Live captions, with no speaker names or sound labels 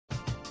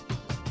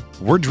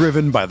We're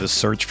driven by the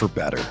search for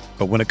better.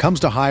 But when it comes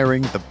to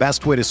hiring, the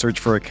best way to search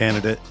for a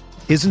candidate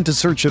isn't to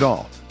search at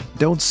all.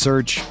 Don't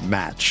search,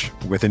 match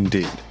with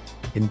Indeed.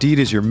 Indeed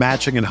is your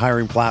matching and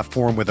hiring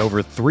platform with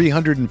over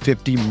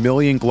 350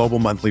 million global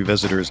monthly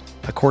visitors,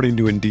 according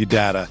to Indeed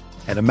data,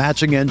 and a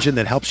matching engine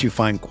that helps you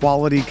find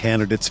quality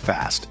candidates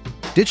fast.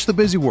 Ditch the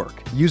busy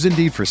work. Use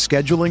Indeed for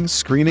scheduling,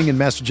 screening, and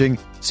messaging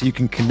so you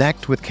can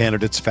connect with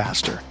candidates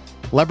faster.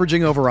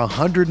 Leveraging over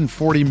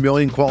 140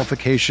 million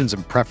qualifications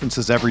and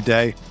preferences every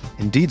day,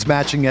 Indeed's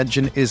matching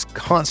engine is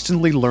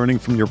constantly learning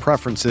from your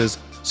preferences,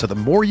 so the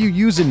more you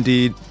use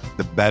Indeed,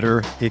 the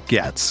better it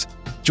gets.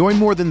 Join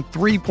more than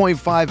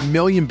 3.5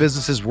 million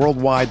businesses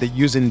worldwide that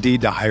use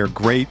Indeed to hire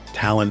great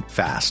talent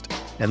fast.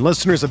 And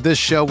listeners of this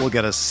show will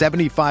get a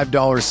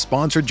 $75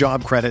 sponsored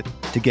job credit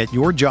to get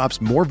your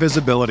jobs more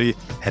visibility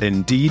at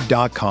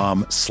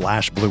Indeed.com/Blue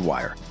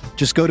Wire.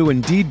 Just go to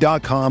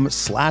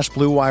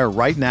Indeed.com/Blue Wire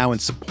right now and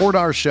support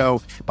our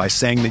show by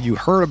saying that you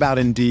heard about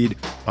Indeed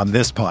on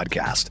this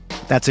podcast.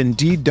 That's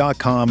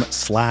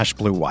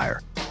Indeed.com/Blue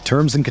Wire.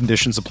 Terms and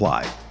conditions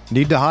apply.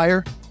 Need to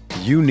hire?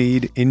 You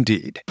need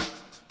Indeed.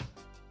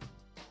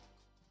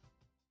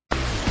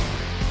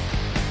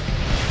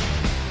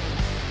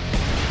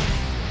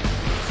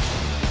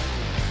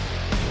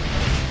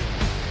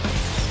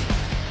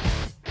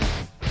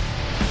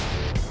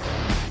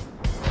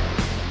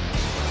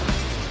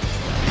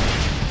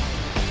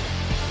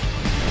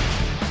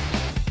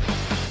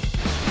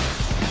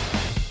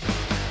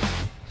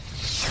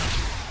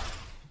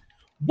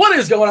 What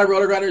is going on,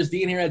 Roto Grinders?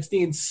 Dean here at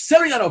Steen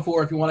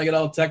 7904. If you want to get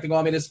all technical,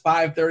 I mean, it's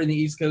 5:30 in the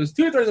East Coast,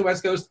 2:30 in the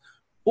West Coast,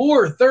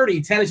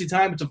 4:30 Tennessee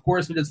time, which of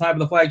course means it's time for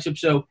the flagship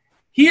show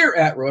here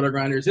at Roto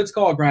Grinders. It's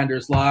called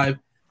Grinders Live.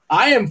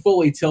 I am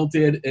fully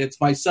tilted. It's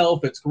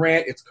myself, it's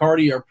Grant, it's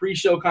Cardi. Our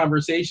pre-show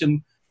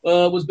conversation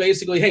was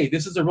basically, hey,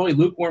 this is a really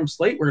lukewarm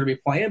slate we're going to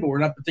be playing, but we're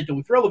not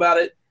particularly thrilled about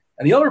it.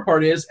 And the other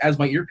part is, as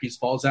my earpiece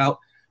falls out,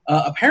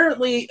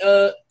 apparently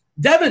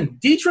Devin,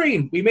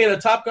 D-Train, we made a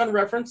Top Gun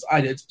reference. I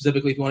did,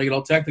 specifically, if you want to get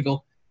all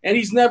technical. And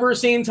he's never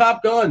seen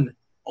Top Gun.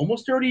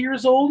 Almost 30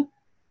 years old.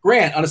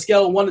 Grant, on a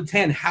scale of 1 to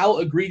 10, how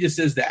egregious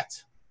is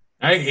that?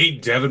 I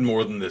hate Devin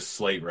more than this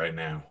slate right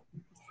now.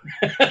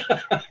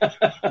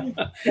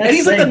 And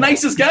he's like the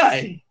nicest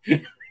guy.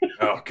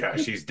 Oh,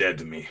 gosh, he's dead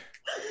to me.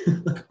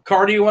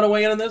 Car, do you want to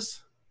weigh in on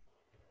this?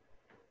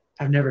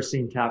 I've never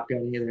seen Top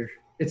Gun either.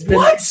 It's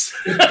been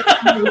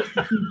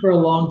for a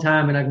long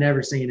time, and I've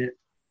never seen it.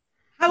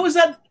 How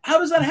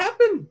does that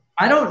happen?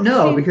 I don't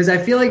know, because I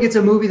feel like it's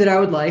a movie that I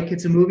would like.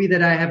 It's a movie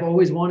that I have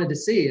always wanted to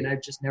see, and I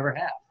just never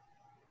have.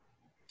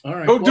 All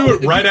right. Go do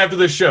it right after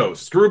the show.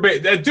 Do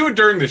it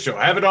during the show.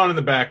 Have it on in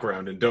the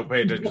background and don't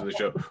pay attention to the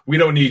show. We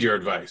don't need your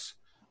advice.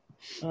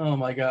 Oh,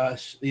 my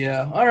gosh.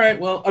 Yeah. All right.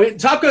 Well, I mean,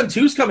 Top Gun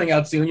 2 is coming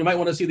out soon. You might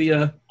want to see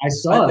the I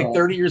saw like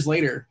 30 years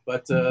later.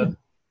 But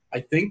I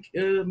think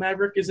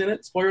Maverick is in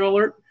it. Spoiler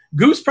alert.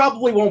 Goose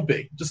probably won't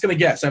be. Just going to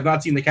guess. I've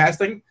not seen the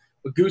casting,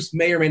 but Goose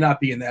may or may not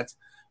be in that.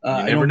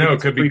 You never know.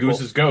 It could be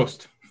Goose's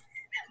ghost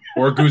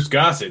or Goose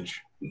Gossage.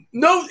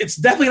 No, it's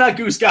definitely not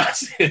Goose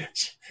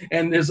Gossage.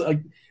 And there's like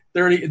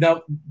 30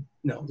 now.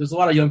 No, there's a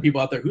lot of young people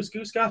out there. Who's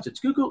Goose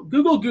Gossage?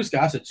 Google Goose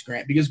Gossage,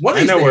 Grant, because one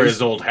of these I know days, where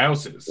his old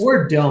house is.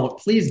 Or don't.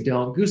 Please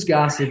don't. Goose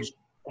Gossage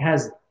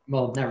has –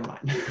 well, never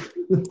mind.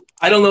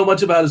 I don't know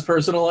much about his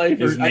personal life.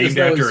 He's named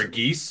after a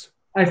geese?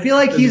 I feel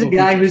like he's a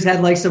guy who's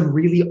had like some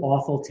really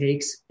awful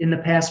takes in the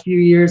past few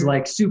years,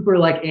 like super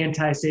like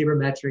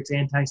anti-sabermetrics,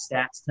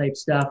 anti-stats type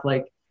stuff.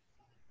 Like,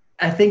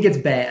 I think it's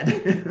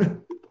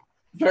bad.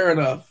 Fair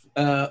enough.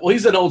 Well,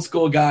 he's an old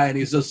school guy, and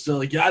he's just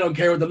like, yeah, I don't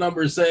care what the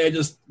numbers say.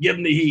 Just give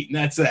him the heat, and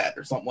that's that,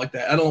 or something like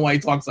that. I don't know why he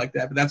talks like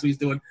that, but that's what he's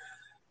doing.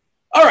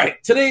 All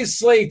right, today's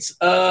slate.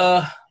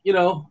 Give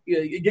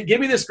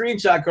me the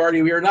screenshot,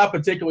 Cardi. We are not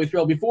particularly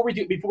thrilled. Before we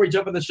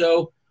jump in the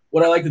show,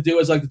 what I like to do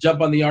is like to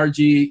jump on the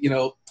RG,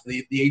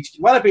 the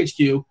lineup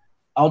HQ.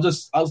 I'll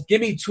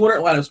give me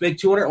 200 lineups. Make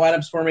 200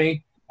 lineups for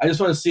me. I just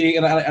want to see,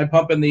 and I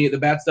pump in the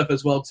bat stuff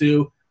as well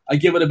too. I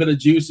give it a bit of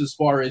juice as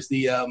far as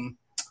the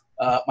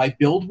my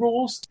build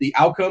rules, the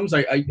outcomes.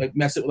 I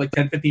mess it with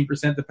like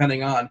 10-15%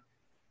 depending on,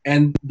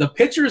 and the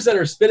pitchers that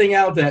are spitting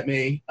out at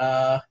me.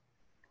 I'm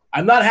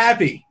not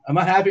happy. I'm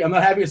not happy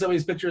with some of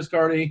these pitchers,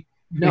 Cardi.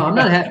 No, I'm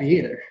not happy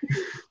either.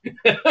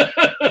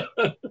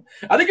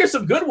 I think there's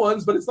some good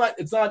ones, but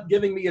it's not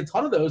giving me a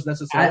ton of those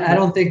necessarily. I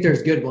don't think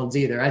there's good ones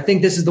either. I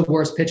think this is the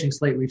worst pitching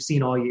slate we've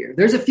seen all year.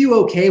 There's a few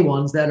okay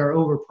ones that are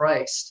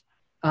overpriced.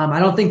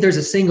 I don't think there's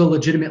a single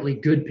legitimately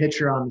good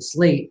pitcher on the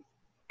slate.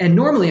 And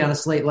normally on a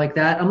slate like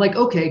that, I'm like,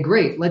 okay,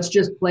 great. Let's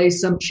just play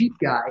some cheap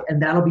guy, and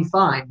that'll be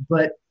fine.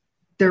 But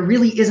there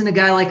really isn't a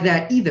guy like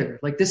that either.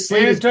 Like this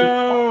slate is –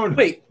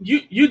 Wait,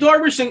 you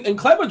Darvish and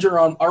Clevenger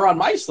are on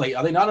my slate.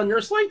 Are they not on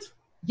your slate?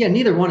 Yeah,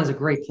 neither one is a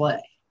great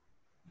play.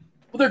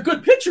 Well, they're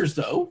good pitchers,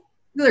 though.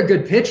 They're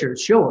good pitchers,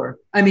 sure.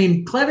 I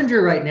mean,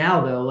 Clevenger right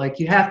now, though, like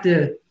you have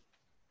to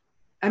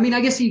 – I mean,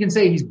 I guess you can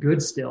say he's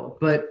good still,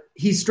 but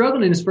he's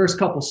struggling in his first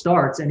couple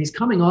starts, and he's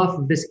coming off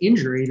of this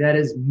injury that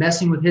is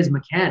messing with his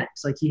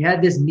mechanics. Like he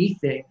had this knee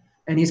thing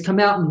And he's come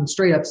out and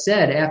straight up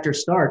said after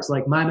starts,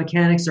 like, my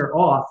mechanics are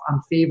off.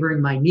 I'm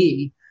favoring my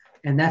knee.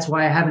 And that's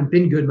why I haven't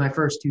been good my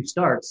first 2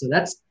 starts. So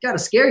that's got to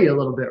scare you a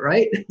little bit,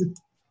 right?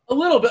 A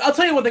little bit. I'll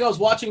tell you one thing. I was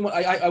watching.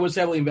 I was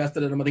heavily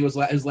invested in him. I think it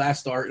was his last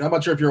start. And I'm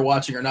not sure if you were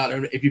watching or not,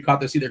 or if you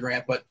caught this either,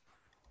 Grant. But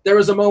there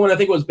was a moment, I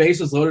think it was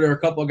bases loaded or a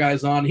couple of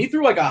guys on. He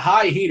threw like a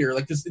high heater,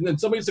 like this, and then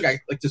somebody took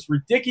like this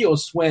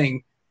ridiculous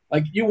swing.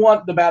 Like you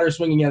want the batter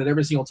swinging at it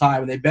every single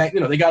time, and they bang.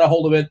 They got a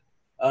hold of it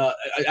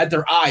at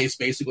their eyes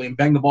basically and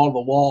banged the ball to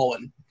the wall,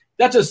 and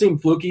that just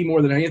seemed fluky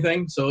more than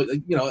anything. So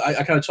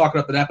I kind of chalk it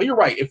up to that. But you're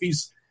right. If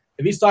he's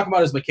talking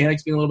about his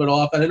mechanics being a little bit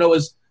off, and I know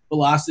his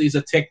velocity is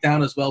a tick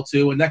down as well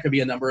too, and that could be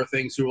a number of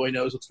things. Who really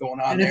knows what's going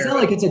on? And it's not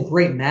like it's a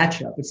great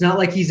matchup. It's not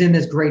like he's in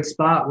this great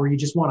spot where you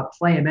just want to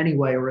play him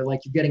anyway, or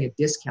like you're getting a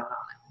discount on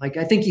him. Like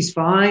I think he's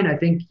fine. I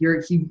think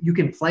you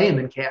can play him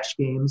in cash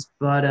games,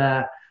 but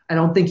I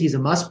don't think he's a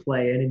must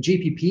play. And in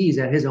GPPs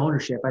at his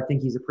ownership, I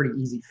think he's a pretty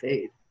easy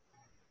fade.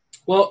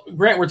 Well,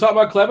 Grant, we're talking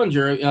about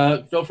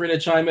Clevinger. Feel free to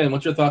chime in.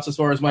 What's your thoughts as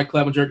far as Mike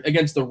Clevinger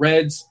against the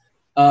Reds?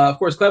 Of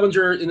course,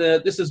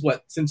 Clevinger, this is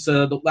since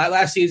the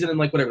last season and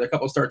a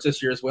couple of starts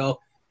this year as well.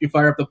 You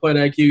fire up the plate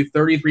IQ,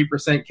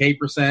 33% K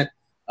percent.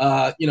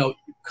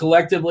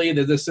 Collectively,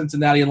 the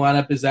Cincinnati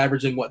lineup is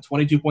averaging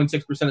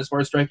 22.6% as far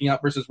as striking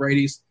out versus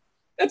righties.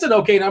 That's an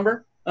okay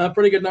number,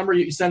 pretty good number.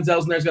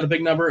 Senzel's in there's got a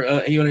big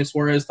number. Eugenio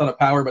Suarez, ton of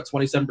power, but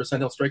 27%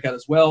 he'll strike out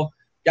as well.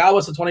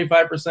 Galvis at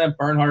 25%,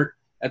 Bernhardt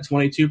at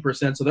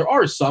 22%. So there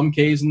are some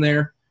Ks in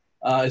there.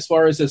 As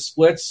far as his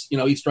splits,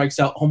 he strikes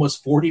out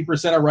almost 40%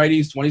 of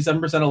righties,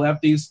 27%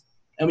 of lefties,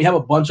 and we have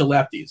a bunch of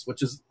lefties,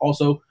 which is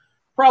also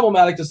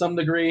problematic to some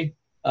degree.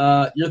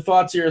 Your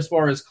thoughts here as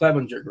far as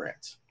Clevinger,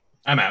 Grant?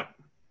 I'm out.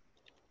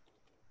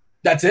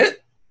 That's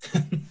it?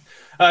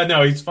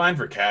 No, he's fine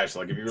for cash.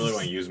 Like if you really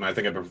want to use him, I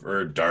think I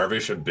prefer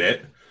Darvish a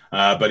bit.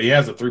 But he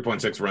has a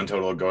 3.6 run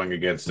total going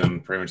against him,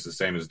 pretty much the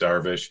same as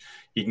Darvish.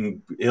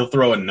 He'll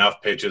throw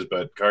enough pitches,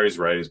 but Carty's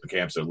right. His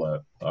camps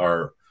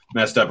are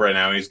messed up right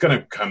now, and he's going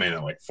to come in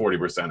at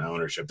 40%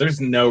 ownership.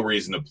 There's no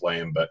reason to play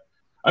him, but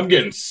I'm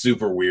getting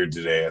super weird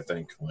today, I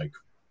think.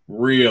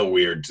 Real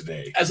weird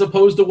today. As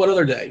opposed to what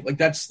other day?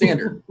 That's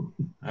standard.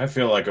 I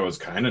feel like I was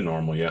kind of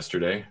normal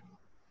yesterday.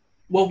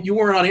 Well, you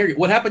weren't on here.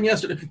 What happened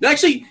yesterday?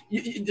 Actually,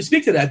 you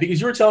speak to that because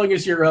you were telling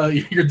us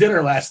your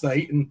dinner last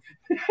night. And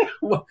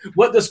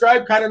what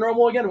described kind of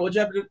normal again? What did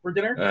you have for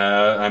dinner?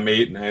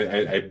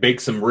 I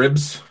baked some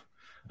ribs.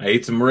 I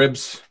ate some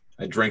ribs.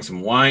 I drank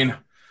some wine.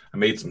 I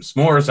made some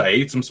s'mores. I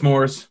ate some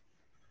s'mores.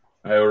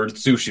 I ordered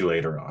sushi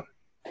later on.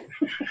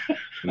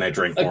 And I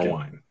drank more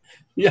wine.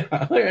 Yeah.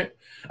 Okay.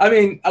 I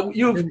mean,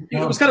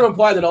 it was kind of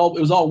implied that it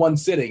was all one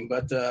sitting,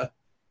 but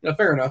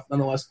fair enough,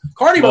 nonetheless.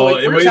 Cardi,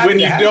 when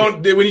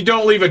you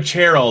don't leave a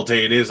chair all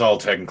day, it is all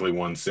technically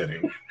one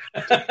sitting.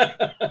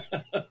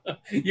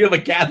 You have a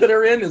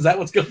catheter in? Is that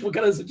what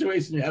kind of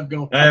situation you have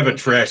going? I have a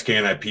trash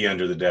can. I pee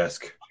under the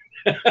desk.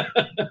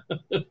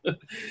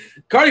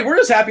 Cardi, we're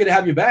just happy to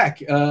have you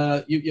back.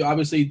 You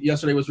obviously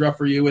yesterday was rough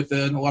for you with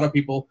a lot of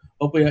people.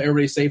 Hopefully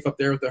everybody's safe up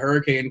there with the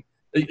hurricane.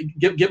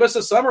 Give us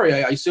a summary.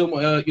 I assume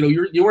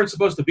you weren't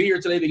supposed to be here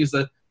today because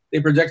they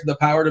projected the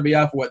power to be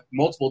out for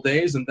multiple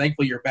days, and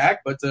thankfully you're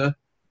back. But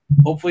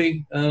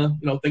hopefully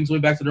things will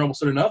be back to normal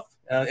soon enough.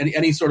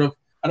 Any sort of,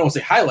 I don't want to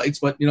say highlights,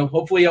 but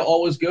hopefully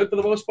all was good for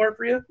the most part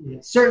for you. Yeah,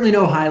 certainly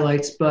no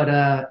highlights,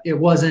 but it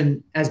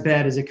wasn't as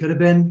bad as it could have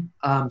been.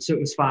 So it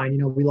was fine.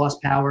 We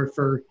lost power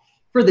for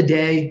the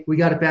day. We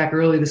got it back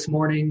early this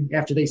morning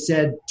after they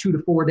said 2 to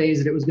 4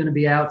 days that it was going to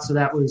be out. So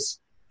that was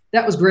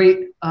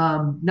great.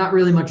 Not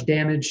really much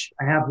damage.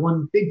 I have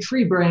one big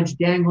tree branch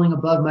dangling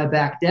above my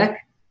back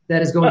deck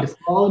that is going to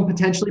fall and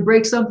potentially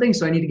break something.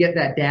 So I need to get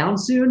that down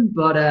soon.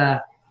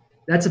 But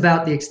that's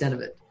about the extent of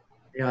it.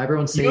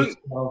 Everyone's safe,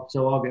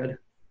 so all good.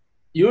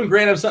 You and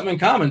Grant have something in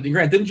common.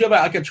 Grant, didn't you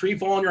have a tree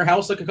fall on your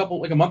house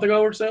a month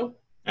ago or so?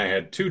 I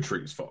had 2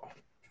 trees fall.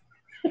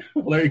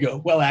 Well, there you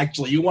go. Well,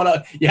 actually, you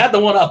had to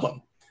one up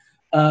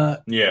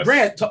them. Yes.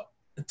 Grant,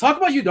 talk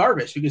about Yu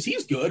Darvish because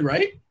he's good,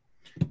 right?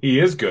 He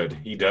is good.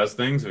 He does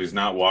things. If he's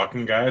not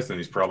walking guys, then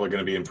he's probably going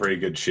to be in pretty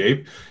good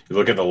shape. You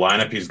look at the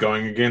lineup he's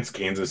going against,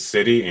 Kansas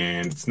City,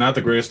 and it's not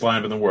the greatest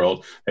lineup in the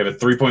world. They have a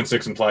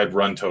 3.6 implied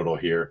run total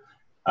here.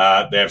 They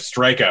have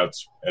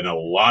strikeouts in a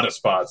lot of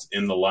spots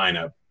in the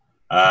lineup.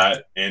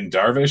 And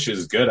Darvish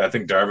is good. I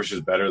think Darvish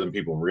is better than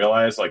people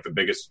realize. The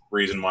biggest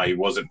reason why he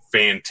wasn't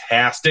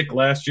fantastic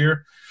last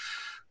year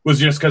was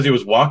just because he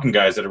was walking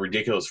guys at a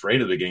ridiculous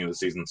rate at the beginning of the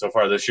season. So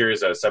far this year,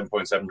 he's at a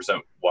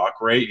 7.7%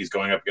 walk rate. He's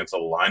going up against a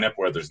lineup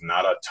where there's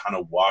not a ton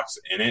of walks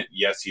in it.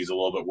 Yes, he's a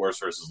little bit worse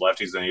versus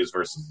lefties than he is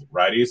versus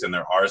righties, and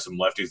there are some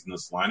lefties in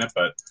this lineup.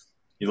 But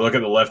you look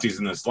at the lefties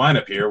in this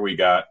lineup here, we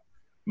got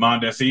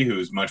Mondesi,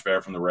 who's much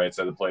better from the right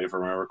side of the plate, if I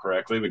remember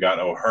correctly. We got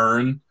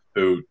O'Hearn,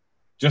 who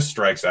just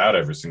strikes out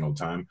every single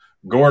time.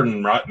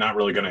 Gordon, not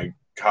really going to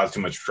cause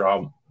too much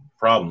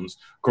problems.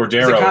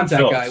 Cordero, he's a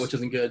contact guy, which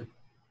isn't good.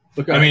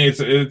 I mean,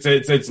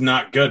 it's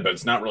not good, but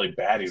it's not really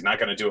bad. He's not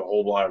going to do a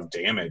whole lot of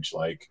damage.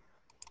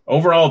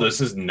 Overall, this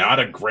is not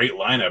a great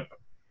lineup.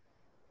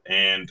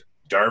 And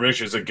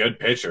Darvish is a good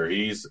pitcher.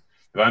 If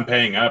I'm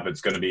paying up,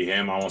 it's going to be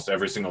him almost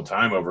every single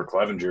time over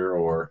Clevenger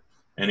or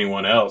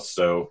anyone else.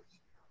 So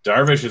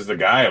Darvish is the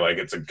guy. Like,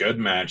 it's a good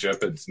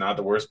matchup. It's not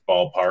the worst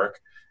ballpark,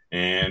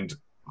 and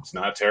it's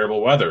not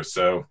terrible weather.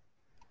 So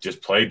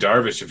just play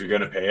Darvish if you're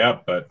going to pay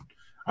up. But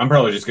I'm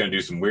probably just going to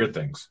do some weird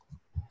things.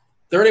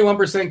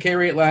 31% K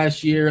rate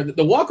last year.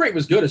 The walk rate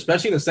was good,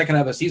 especially in the second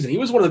half of the season. He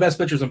was one of the best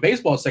pitchers in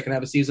baseball second half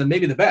of the season,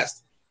 maybe the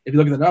best, if you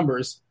look at the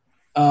numbers.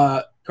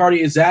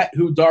 Cardi, is that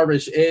who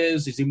Darvish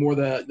is? Is he more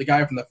the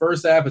guy from the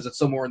first half? Is it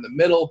somewhere in the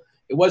middle?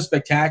 It was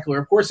spectacular.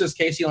 Of course, this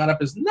KC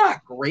lineup is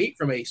not great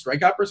from a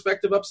strikeout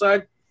perspective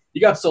upside.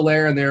 You got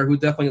Soler in there, who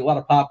definitely a lot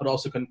of pop, but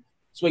also can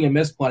swing and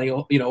miss plenty.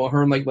 You know,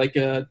 Herm, like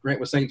Grant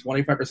was saying,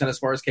 25% as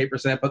far as K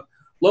percent. But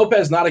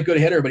Lopez, not a good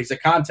hitter, but he's a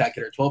contact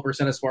hitter,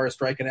 12% as far as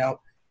striking out.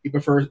 He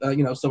prefers,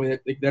 somebody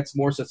that's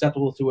more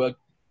susceptible to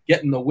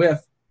getting the whiff.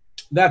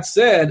 That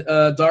said,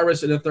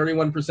 Darvish at a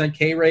 31%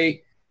 K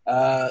rate.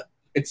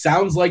 It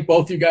sounds like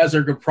both you guys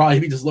are going to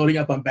probably be just loading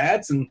up on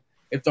bats. And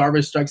if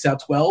Darvish strikes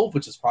out 12,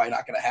 which is probably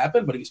not going to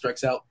happen, but if he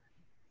strikes out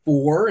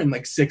 4 in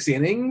like 6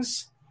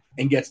 innings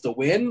and gets the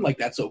win, like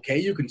that's okay.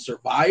 You can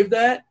survive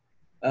that.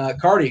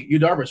 Cardi, you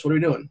Darvish, what are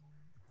we doing?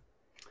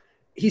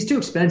 He's too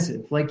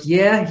expensive. Like,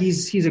 yeah,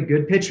 he's a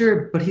good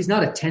pitcher, but he's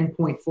not a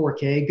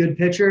 10.4K good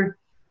pitcher.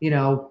 You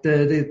know,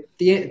 the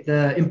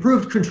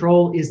improved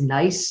control is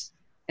nice,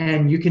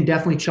 and you can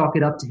definitely chalk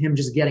it up to him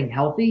just getting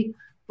healthy.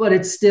 But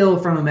it's still,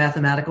 from a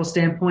mathematical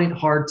standpoint,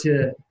 hard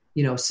to,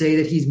 say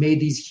that he's made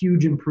these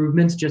huge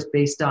improvements just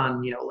based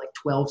on, like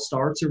 12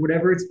 starts or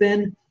whatever it's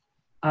been.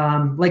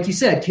 Like you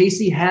said,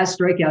 KC has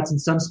strikeouts in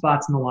some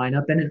spots in the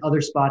lineup, and in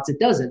other spots it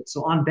doesn't.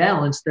 So on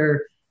balance,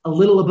 they're a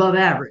little above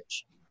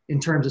average in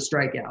terms of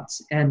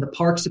strikeouts. And the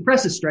park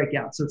suppresses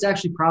strikeouts. So it's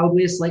actually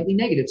probably a slightly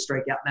negative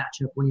strikeout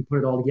matchup when you put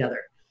it all together.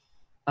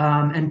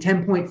 And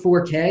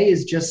 10.4K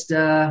is just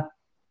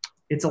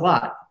it's a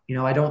lot.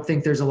 I don't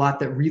think there's a lot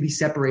that really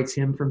separates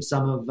him from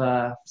some of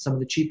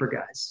the cheaper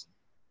guys.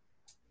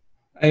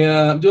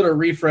 I'm doing a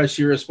refresh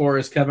here as far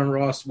as Kevin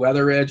Ross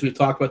weather edge. We've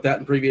talked about that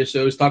in previous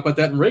shows. Talked about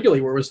that in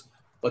Wrigley, where it was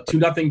a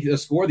 2-0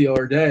 score the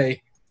other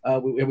day.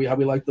 We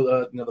like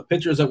the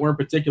pitchers that weren't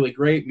particularly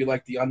great. We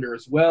like the under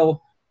as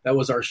well. That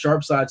was our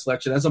sharp side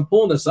selection. As I'm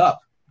pulling this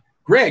up,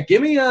 Grant,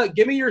 give me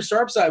your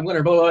sharp side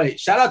winner. By the way,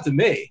 shout out to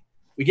me.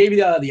 We gave you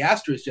the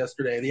Astros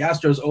yesterday. The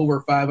Astros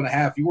over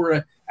 5.5. You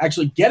were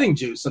actually getting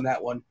juice on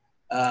that one.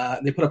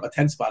 They put up a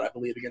 10 spot, I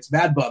believe, against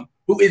Mad Bum,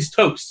 who is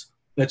toast.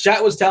 The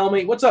chat was telling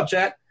me, what's up,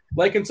 chat?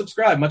 Like and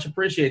subscribe. Much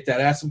appreciate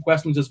that. Ask some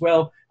questions as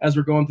well as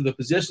we're going through the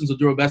positions. We'll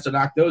do our best to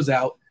knock those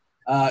out.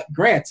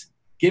 Grant,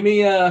 give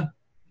me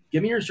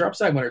your sharp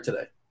side winner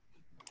today.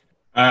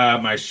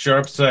 My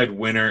sharp side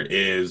winner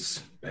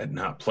is bet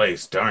not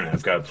placed. Darn it,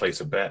 I've got to place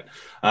a bet.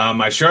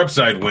 My sharp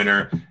side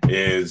winner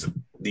is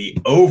the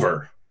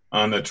over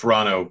on the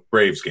Toronto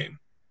Braves game.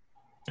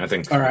 I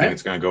think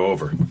it's going to go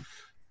over.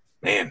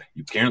 Man,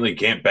 you apparently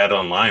can't bet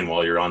online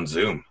while you're on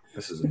Zoom.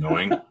 This is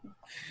annoying.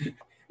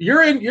 You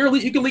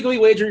can legally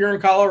wager you're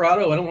in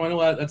Colorado. I don't know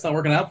why that's not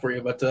working out for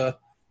you. But,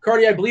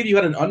 Cardi, I believe you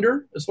had an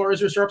under as far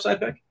as your sharp side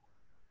pick?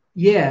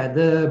 Yeah,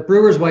 the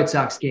Brewers-White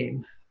Sox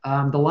game.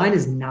 The line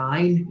is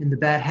 9, and the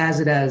bet has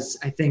it as,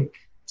 I think,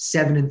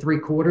 7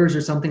 3/4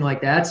 or something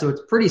like that. So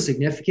it's pretty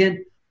significant.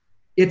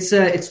 It's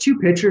 2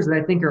 pitchers that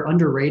I think are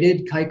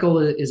underrated.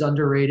 Keuchel is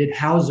underrated.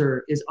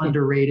 Hauser is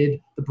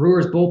underrated. The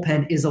Brewers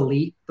bullpen is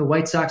elite. The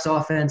White Sox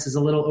offense is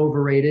a little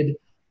overrated.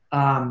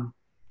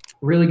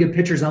 Really good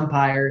pitchers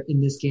umpire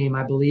in this game,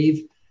 I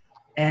believe.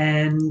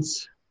 And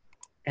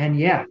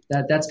yeah,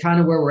 that's kind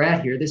of where we're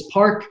at here. This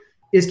park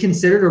is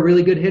considered a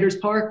really good hitter's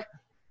park,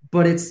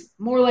 but it's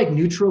more like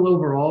neutral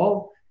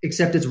overall,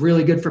 except it's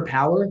really good for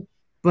power.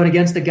 But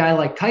against a guy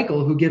like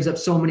Keuchel, who gives up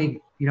so many,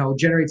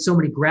 generates so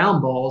many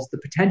ground balls, the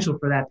potential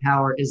for that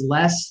power is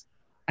less.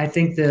 I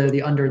think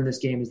the under in this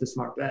game is the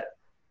smart bet.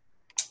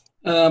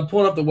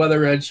 Pulling up the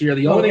weather edge here.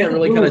 The only thing that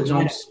really kind of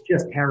jumps.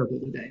 Just terrible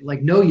today.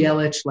 Like no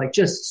Yelich, like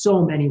just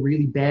so many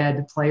really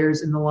bad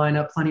players in the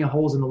lineup. Plenty of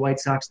holes in the White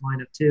Sox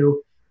lineup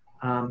too.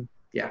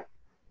 Yeah.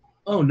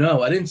 Oh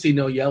no, I didn't see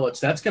no Yelich.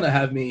 That's gonna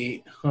have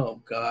me. Oh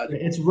God.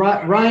 It's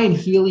Ryan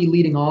Healy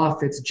leading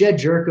off. It's Jed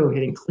Jerko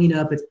hitting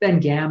cleanup. It's Ben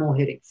Gamel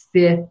hitting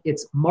 5th.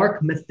 It's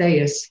Mark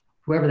Mathias,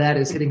 whoever that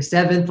is, hitting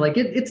 7th. Like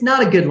it's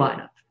not a good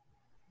lineup.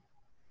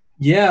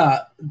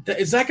 Yeah,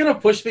 is that going to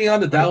push me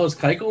on to Dallas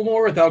Keuchel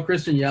more without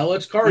Christian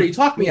Yelich? Cardi,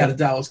 talk me out of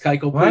Dallas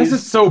Keuchel, please. Why is it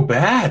so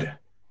bad?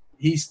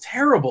 He's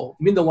terrible.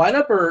 I mean, the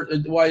lineup, or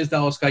why is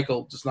Dallas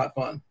Keuchel just not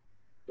fun?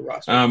 The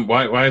roster.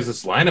 Why is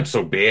this lineup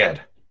so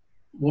bad?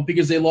 Well,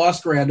 because they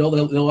lost Randall,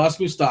 they lost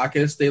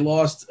Moustakas, they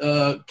lost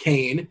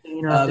Kane.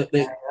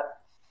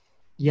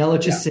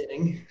 Yelich is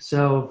sitting,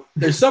 so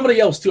there's somebody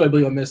else too. I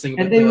believe I'm missing.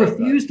 And they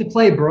refuse to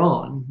play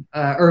Braun,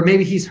 or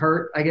maybe he's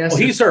hurt. I guess.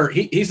 Well, he's hurt.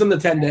 He's in the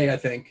 10-day. I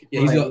think.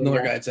 Yeah, he's another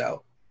guy that's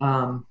out.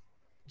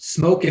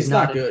 Smoke is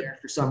not good there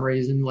for some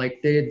reason.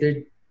 Like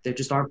they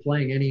just aren't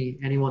playing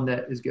anyone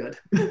that is good.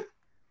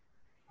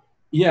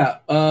 Yeah.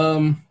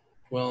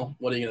 Well,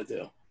 what are you gonna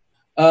do?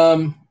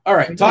 All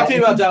right. Talk to me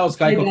about Dallas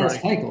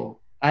Keuchel.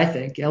 I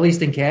think, at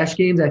least in cash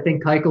games, I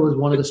think Keuchel is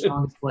one of the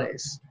strongest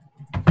plays.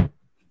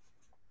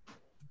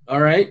 All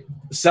right.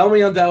 Sell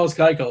me on Dallas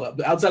Keuchel,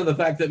 outside of the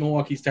fact that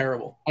Milwaukee's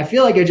terrible. I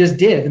feel like I just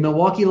did. The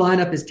Milwaukee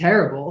lineup is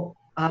terrible.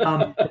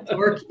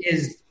 Torque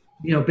is,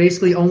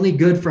 basically only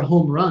good for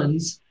home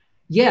runs.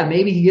 Yeah,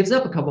 maybe he gives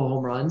up a couple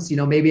home runs.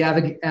 Maybe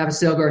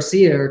Avisail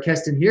Garcia or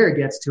Keston Hiura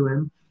gets to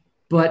him.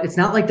 But it's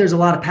not like there's a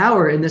lot of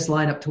power in this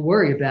lineup to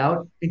worry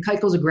about. And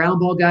Keuchel's a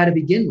ground ball guy to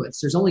begin with.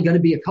 So there's only going to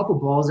be a couple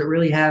balls that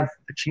really have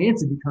a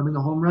chance of becoming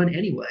a home run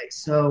anyway.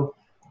 So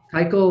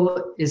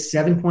Keuchel is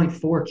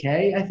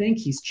 7.4K, I think.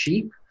 He's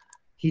cheap.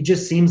 He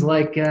just seems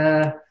like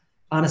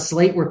on a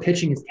slate where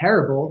pitching is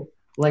terrible,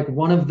 like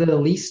one of the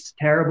least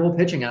terrible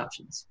pitching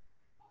options.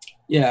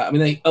 Yeah, I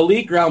mean, the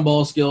elite ground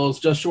ball skills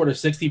just short of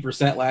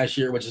 60% last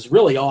year, which is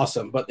really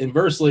awesome. But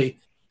inversely,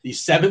 the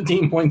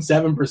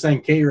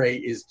 17.7% K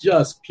rate is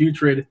just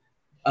putrid.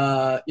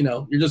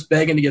 You're just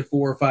begging to get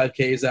 4 or 5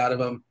 Ks out of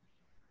him.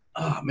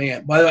 Oh,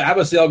 man. By the way,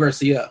 Avisail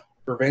Garcia,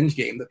 revenge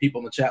game. The people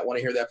in the chat want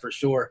to hear that for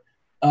sure.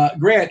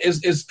 Grant,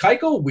 is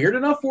Keuchel weird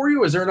enough for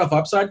you? Is there enough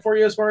upside for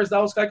you as far as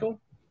Dallas Keuchel?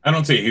 I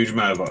don't see a huge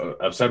amount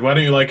of upside. Why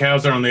don't you like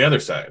Hauser on the other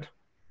side?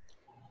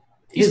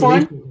 He's His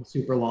fine. leash isn't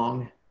super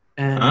long.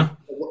 And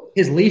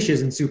his leash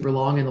isn't super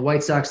long, and the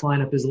White Sox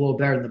lineup is a little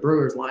better than the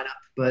Brewers lineup.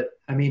 But,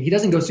 I mean, he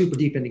doesn't go super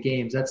deep into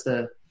games. That's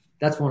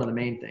one of the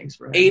main things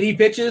for him. 80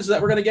 pitches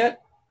that we're going to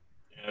get?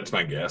 Yeah, that's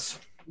my guess.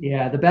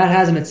 Yeah, the bat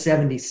has him at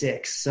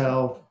 76.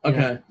 So,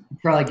 Okay.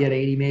 Probably get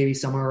 80 maybe,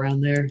 somewhere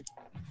around there.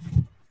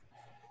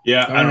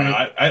 Yeah, All I don't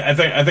right.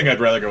 know. I think I'd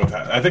rather go with.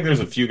 I think there's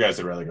a few guys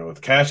I'd rather go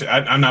with Cash.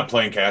 I'm not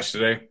playing Cash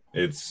today.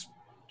 It's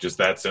just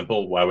that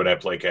simple. Why would I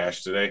play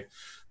Cash today?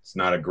 It's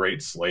not a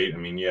great slate. I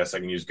mean, yes, I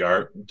can use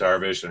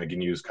Darvish and I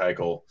can use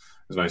Keuchel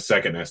as my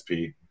second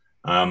SP.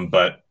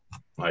 But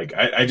like,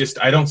 I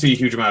don't see a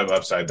huge amount of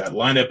upside. That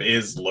lineup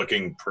is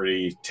looking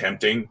pretty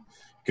tempting,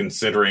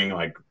 considering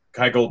like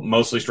Keuchel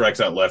mostly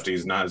strikes out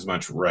lefties, not as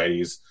much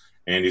righties,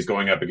 and he's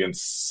going up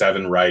against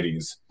 7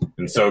 righties.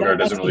 And Sogar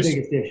doesn't really. That's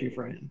the biggest issue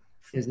for him.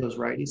 Is those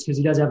righties, because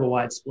he does have a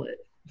wide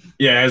split.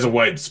 Yeah, it has a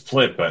wide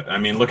split, but I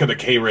mean, look at the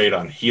K rate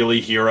on Healy,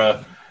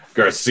 Hiura,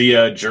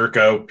 Garcia,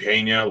 Jerko,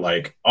 Pena.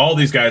 Like, all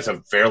these guys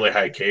have fairly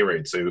high K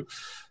rates. So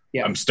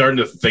yeah. I'm starting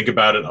to think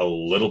about it a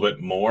little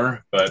bit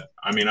more. But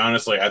I mean,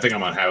 honestly, I think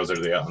I'm on Hauser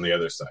on the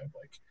other side.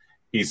 Like,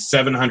 he's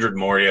 700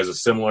 more. He has a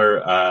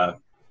similar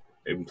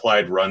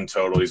implied run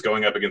total. He's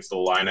going up against the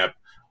lineup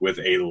with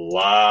a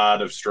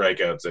lot of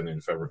strikeouts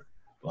in February.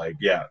 Like,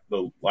 yeah,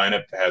 the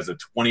lineup has a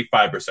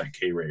 25%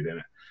 K rate in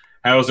it.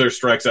 Hauser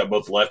strikes out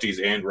both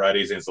lefties and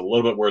righties, and it's a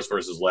little bit worse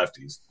versus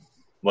lefties.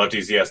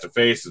 Lefties he has to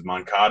face is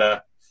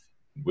Moncada,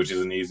 which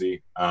isn't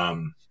easy,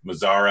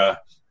 Mazzara,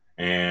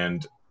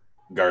 and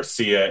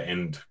Garcia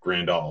and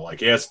Grandal. Like,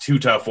 he has 2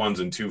 tough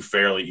ones and 2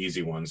 fairly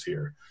easy ones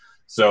here.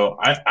 So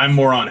I'm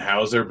more on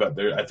Hauser, but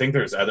I think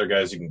there's other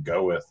guys you can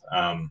go with.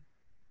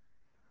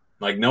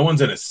 Like, no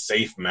one's in a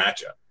safe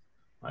matchup.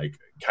 Like,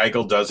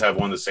 Keuchel does have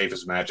one of the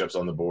safest matchups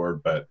on the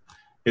board, but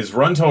his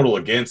run total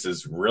against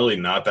is really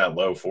not that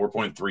low,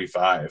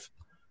 4.35.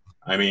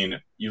 I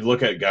mean, you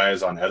look at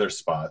guys on other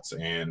spots,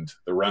 and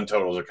the run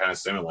totals are kind of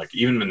similar. Like,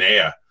 even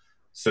Manaea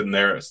sitting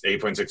there at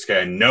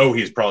 8.6K. I know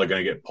he's probably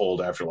going to get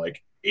pulled after,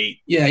 like, 8.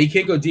 Yeah, he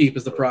can't go deep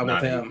is the problem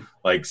with him.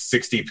 Like,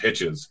 60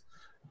 pitches.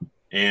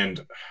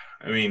 And,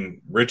 I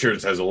mean,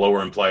 Richards has a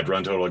lower implied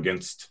run total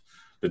against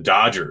the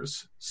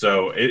Dodgers.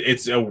 So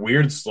it's a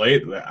weird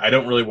slate. I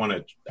don't really want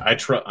to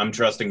 – I'm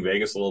trusting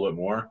Vegas a little bit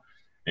more.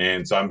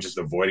 And so I'm just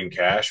avoiding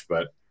Cash.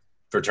 But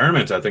for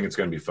tournaments, I think it's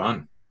going to be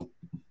fun.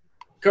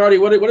 Cardi,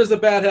 what does the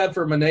bat have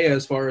for Manaea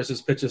as far as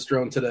his pitches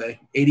thrown today?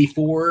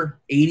 84,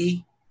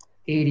 80?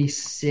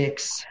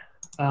 86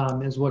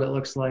 is what it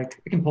looks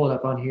like. I can pull it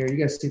up on here. You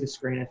guys see the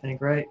screen, I think,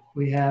 right?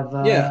 We have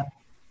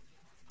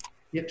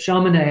Yep,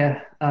 Sean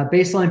Manaea.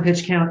 Baseline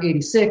pitch count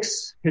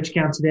 86. Pitch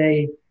count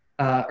today,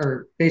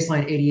 or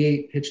baseline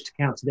 88. Pitch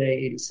count today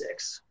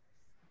 86.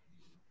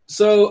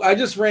 So I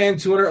just ran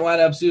 200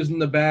 lineups using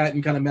the bat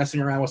and kind of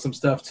messing around with some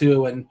stuff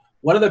too. And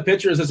one of the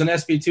pitchers as an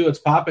SP2 it's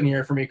popping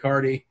here for me,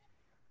 Cardi,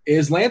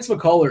 is Lance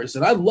McCullers.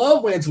 And I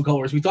love Lance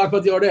McCullers. We talked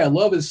about the other day. I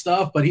love his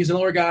stuff, but he's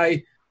another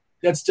guy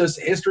that's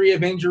just history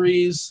of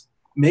injuries.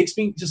 Makes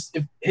me just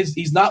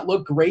he's not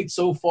looked great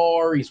so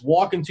far. He's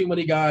walking too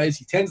many guys.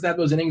 He tends to have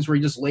those innings where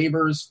he just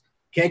labors,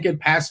 can't get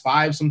past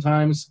 5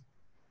 sometimes.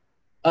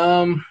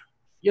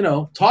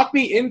 Talk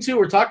me into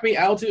or talk me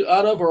out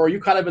of, or are you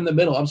kind of in the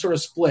middle? I'm sort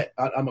of split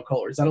on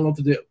McCullers. I don't know what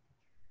to do.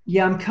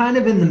 Yeah, I'm kind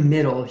of in the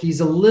middle. He's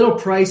a little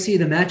pricey.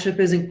 The matchup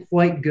isn't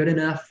quite good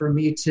enough for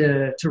me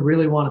to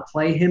really want to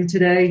play him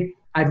today.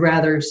 I'd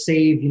rather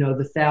save, the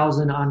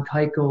 1,000 on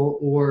Keuchel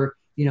or,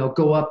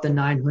 go up the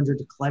 900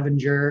 to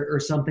Clevenger or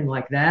something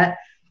like that.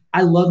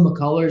 I love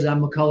McCullers.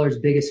 I'm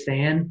McCullers' biggest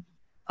fan.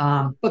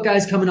 But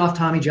guys coming off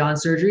Tommy John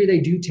surgery, they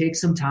do take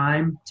some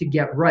time to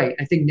get right.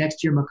 I think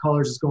next year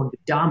McCullers is going to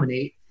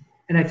dominate.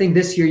 And I think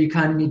this year you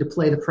kind of need to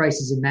play the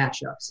prices in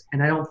matchups.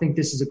 And I don't think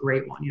this is a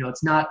great one.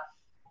 It's not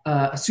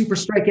a super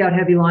strikeout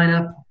heavy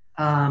lineup.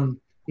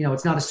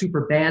 It's not a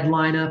super bad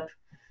lineup.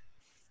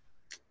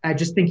 I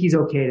just think he's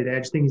okay today. I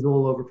just think he's a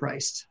little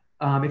overpriced.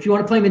 If you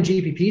want to play him in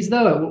GPPs,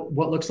 though, at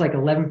what looks like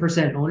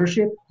 11%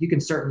 ownership, you can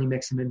certainly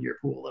mix him into your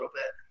pool a little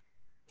bit.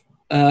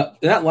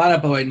 That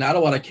lineup, by the way, not a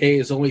lot of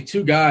Ks. Only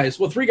two guys.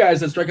 Well, three guys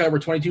that strike out over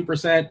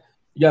 22%.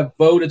 You got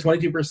Vogt at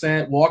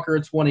 22%, Walker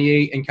at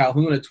 28%, and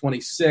Calhoun at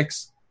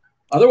 26%.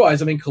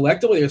 Otherwise, I mean,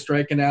 collectively they're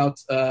striking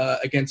out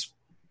against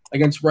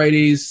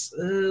righties.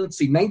 Let's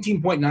see,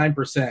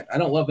 19.9%. I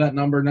don't love that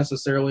number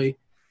necessarily.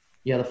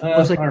 Yeah,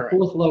 looks like the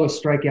fourth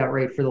lowest strikeout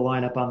rate for the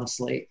lineup on the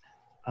slate.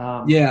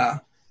 Yeah,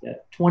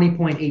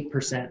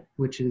 20.8%,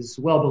 which is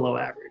well below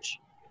average.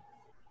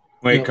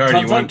 Wait, Cardi,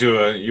 you want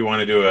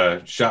to do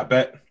a shot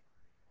bet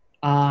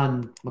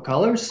on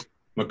McCullers?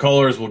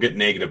 McCullers will get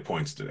negative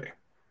points today.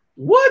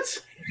 What?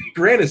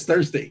 Grant is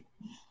thirsty.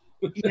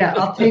 Yeah,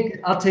 I'll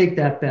take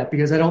that bet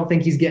because I don't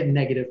think he's getting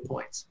negative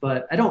points,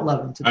 but I don't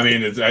love him today. I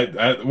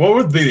mean, what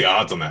would be the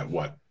odds on that?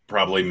 What,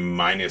 probably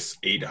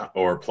 -8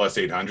 or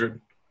 +800?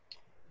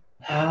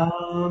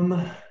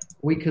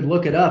 We could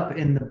look it up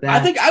in the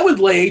back. I think I would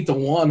lay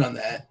 8-1 on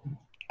that.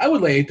 I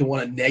would lay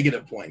 8-1 on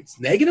negative points.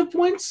 Negative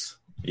points?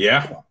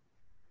 Yeah,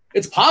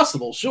 it's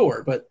possible,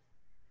 sure, but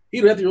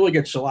he'd have to really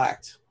get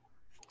shellacked.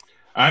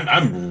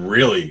 I'm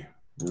really,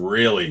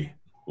 really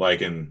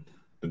liking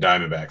the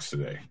Diamondbacks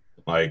today.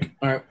 Like,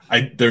 all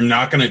right. They're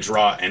not going to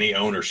draw any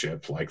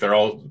ownership. Like, they're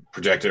all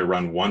projected to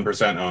run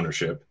 1%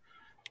 ownership.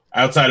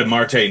 Outside of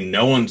Marte,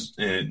 no one's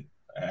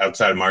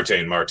outside of Marte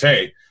and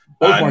Marte.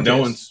 No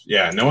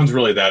one's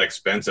really that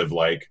expensive.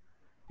 Like,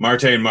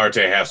 Marte and Marte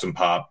have some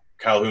pop.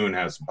 Calhoun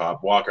has some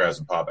pop. Walker has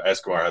some pop.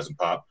 Escobar has some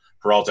pop.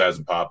 Peralta has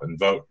some pop, and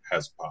Vogt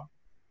has some pop.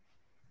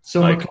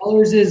 So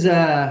McCullers is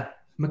a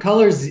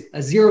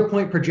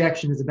 0-point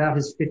projection is about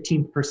his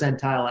 15th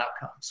percentile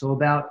outcome. So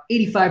about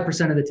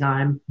 85% of the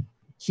time,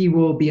 he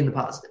will be in the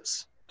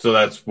positives. So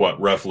that's what,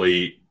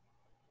 roughly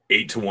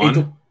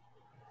 8-1?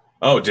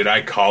 Oh, did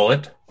I call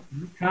it?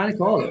 You kind of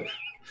called it.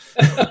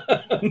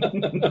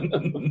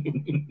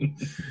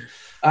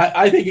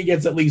 I think he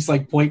gets at least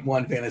like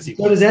 0.1 fantasy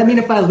points. So does that mean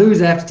if I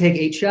lose, I have to take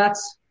 8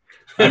 shots?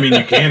 I mean,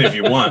 you can if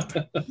you want.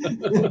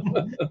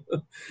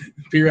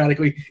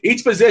 Periodically.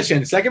 Each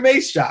position, second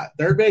base shot,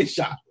 third base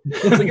shot.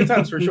 It's like good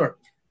times for sure.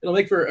 It'll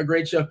make for a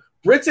great show.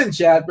 Britt's in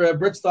chat.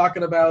 Britt's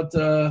talking about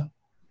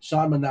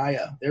Sean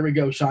Manaea. There we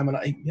go, Sean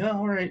Manaea. Yeah,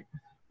 all right.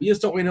 We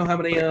just don't really know how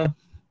many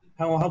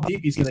how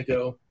deep he's going to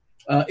go.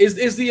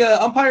 Is the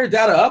umpire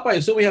data up? I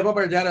assume we have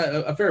umpire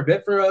data a fair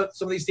bit for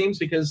some of these teams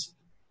because,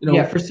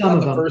 for some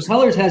of them.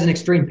 McCullers has an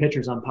extreme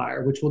pitchers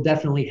umpire, which will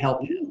definitely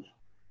help him.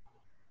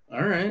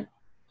 All right.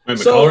 Wait,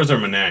 McCullers or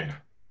Manaea?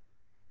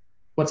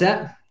 What's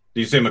that?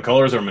 Do you say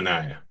McCullers or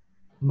Manaea?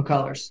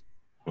 McCullers.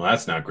 Well,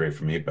 that's not great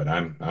for me, but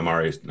I'm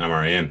already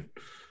in.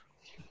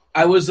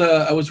 I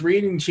was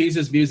reading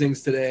Cheese's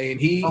musings today, and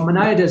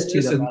Manaea does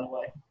too, though, by the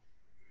way.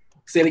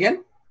 Say it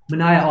again.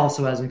 Manaea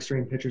also has an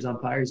extreme pitchers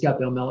umpire. He's got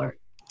Bill Miller.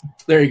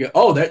 There you go.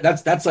 Oh,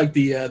 that's like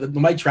the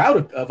Mike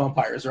Trout of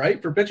umpires, right?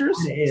 For pitchers.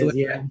 It is,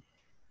 yeah.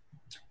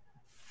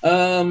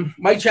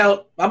 Mike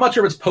Trout. I'm not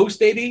sure if it's post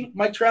baby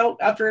Mike Trout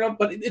after him,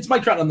 but it's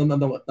Mike Trout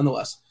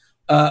nonetheless.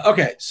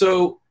 Okay,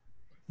 so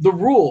the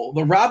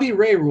Robbie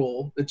Ray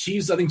rule, I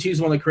think Cheese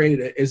the one that created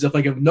it, is if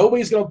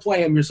nobody's going to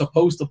play him, you're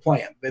supposed to play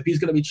him. If he's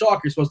going to be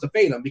chalk, you're supposed to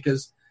fade him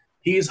because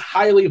he's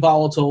highly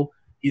volatile.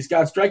 He's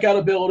got strikeout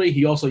ability.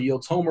 He also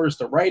yields homers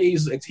to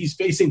righties. He's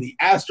facing the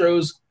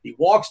Astros. He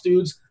walks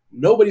dudes.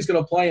 Nobody's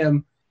going to play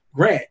him.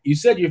 Grant, you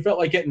said you felt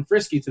like getting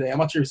frisky today. I'm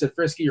not sure if you said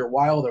frisky or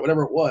wild or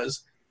whatever it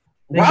was.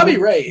 Robbie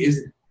Ray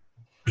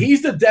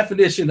he's the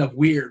definition of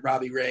weird,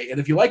 Robbie Ray. And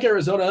if you like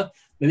Arizona,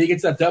 maybe he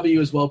gets that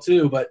W as well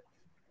too. But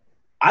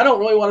I don't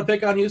really want to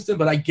pick on Houston,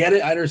 but I get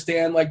it. I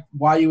understand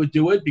why you would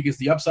do it because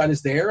the upside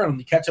is there and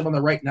you catch him on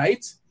the right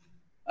night.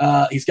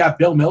 He's got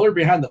Bill Miller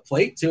behind the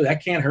plate too.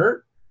 That can't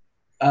hurt.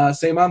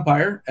 Same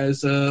umpire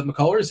as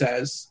McCullers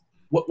has.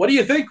 What do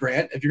you think,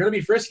 Grant? If you're going to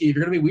be frisky, if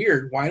you're going to be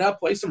weird, why not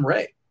play some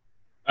Ray?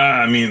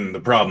 I mean, the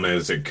problem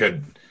is it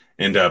could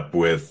end up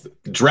with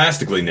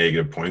drastically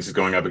negative points. He's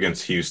going up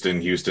against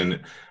Houston.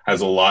 Houston has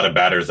a lot of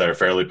batters that are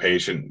fairly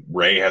patient.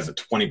 Ray has a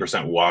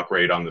 20% walk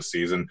rate on the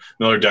season.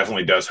 Miller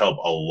definitely does help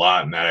a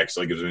lot, and that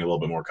actually gives me a little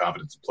bit more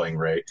confidence in playing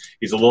Ray.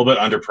 He's a little bit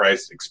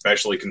underpriced,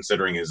 especially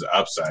considering his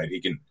upside.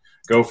 He can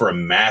go for a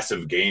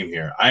massive game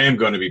here. I am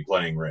going to be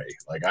playing Ray.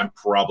 I'm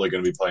probably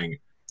going to be playing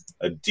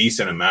a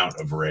decent amount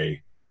of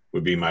Ray,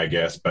 would be my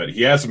guess. But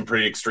he has some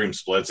pretty extreme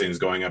splits, and he's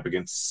going up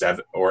against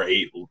 7 or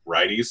 8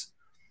 righties.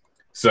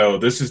 So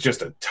this is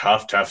just a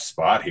tough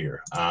spot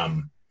here.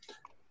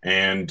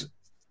 And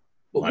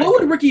what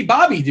would Ricky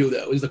Bobby do,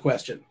 though, is the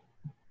question.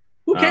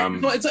 Who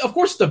cares? Of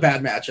course it's a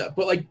bad matchup,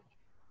 but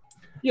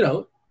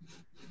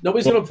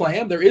nobody's going to play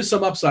him. There is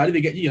some upside if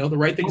you get the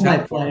right things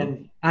happen for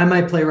him. I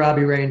might play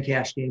Robbie Ray in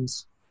cash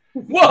games.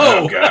 Whoa!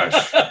 Oh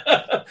gosh.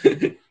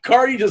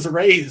 Cardi just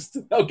raised.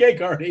 Okay,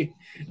 Cardi.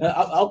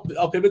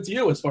 I'll pivot to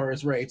you as far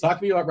as Ray. Talk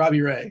to me about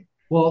Robbie Ray.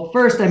 Well,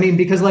 first,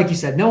 because like you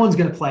said, no one's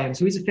going to play him.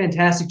 So he's a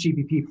fantastic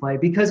GPP play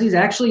because he's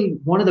actually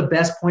one of the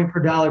best point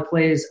per dollar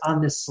plays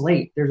on this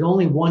slate. There's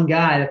only one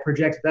guy that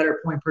projects better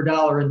point per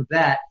dollar in the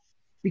bet.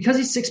 Because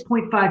he's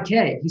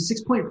 6.5K. He's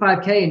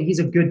 6.5K and he's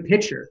a good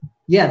pitcher.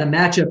 Yeah, the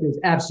matchup is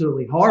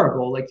absolutely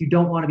horrible. Like, you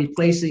don't want to be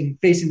facing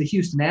the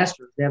Houston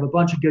Astros. They have a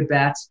bunch of good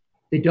bats.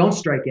 They don't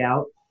strike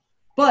out.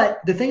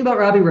 But the thing about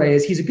Robbie Ray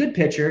is he's a good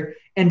pitcher.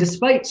 And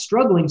despite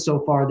struggling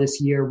so far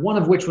this year, one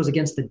of which was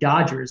against the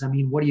Dodgers, I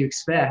mean, what do you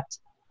expect?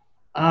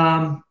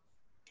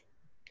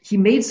 He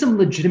made some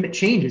legitimate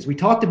changes. We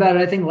talked about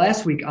it, I think,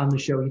 last week on the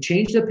show. He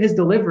changed up his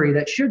delivery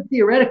that should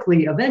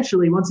theoretically,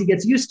 eventually, once he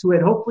gets used to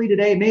it, hopefully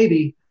today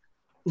maybe,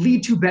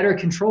 lead to better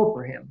control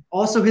for him.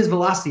 Also, his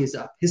velocity is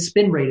up. His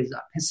spin rate is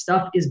up. His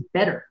stuff is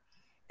better.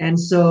 And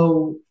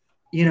so,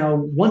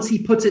 once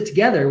he puts it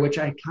together, which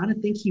I kind of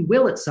think he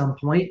will at some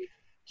point,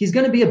 he's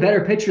going to be a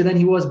better pitcher than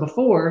he was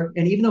before.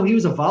 And even though he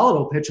was a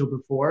volatile pitcher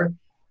before,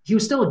 he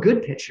was still a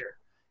good pitcher.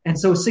 And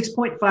so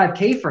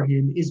 6.5K for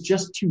him is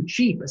just too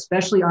cheap,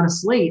 especially on a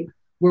slate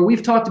where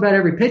we've talked about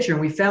every pitcher and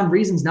we found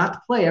reasons not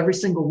to play every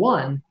single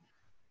one.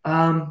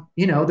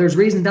 There's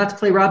reasons not to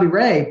play Robbie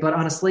Ray, but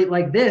on a slate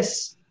like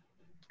this,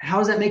 how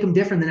does that make him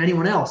different than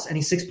anyone else? And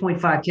he's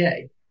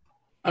 6.5K.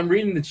 I'm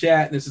reading the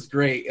chat, and this is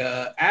great.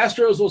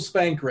 Astros will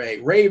spank Ray.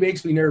 Ray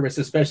makes me nervous,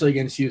 especially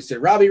against Houston.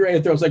 Robbie Ray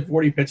throws like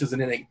 40 pitches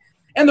an inning.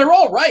 And they're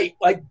all right.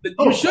 Like,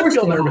 you should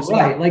feel nervous.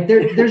 Right. Like,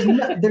 there's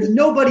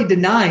nobody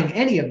denying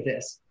any of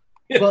this.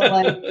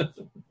 But,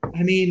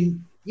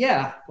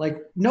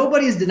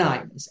 nobody's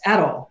denying this at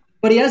all.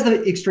 But he has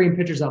the extreme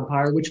pitchers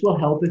umpire, which will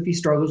help if he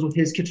struggles with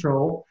his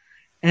control.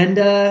 And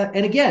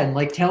again,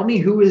 tell me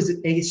who is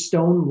a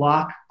stone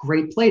lock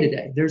great play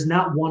today. There's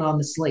not one on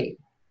the slate.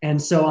 And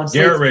so on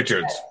Garrett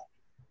Richards.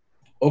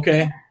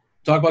 Okay.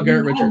 Talk about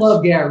Garrett Richards. I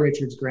love Garrett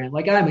Richards, Grant.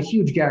 I'm a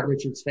huge Garrett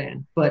Richards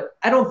fan. But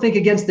I don't think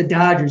against the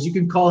Dodgers you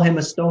can call him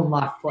a stone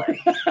lock play.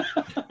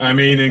 I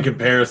mean, in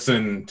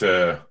comparison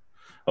to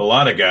a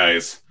lot of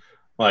guys,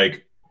 all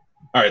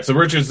right, so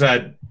Richards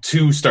had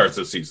 2 starts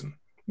this season.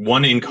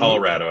 One in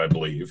Colorado, I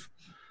believe.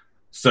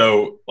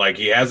 So,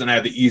 he hasn't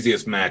had the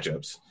easiest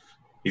matchups.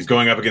 He's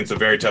going up against a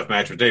very tough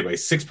matchup today, but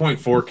he's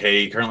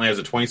 6.4K. He currently has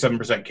a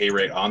 27% K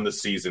rate on the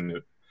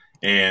season.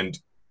 And,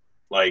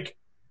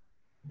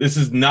 this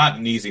is not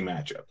an easy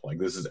matchup.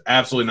 This is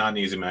absolutely not an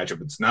easy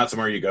matchup. It's not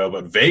somewhere you go,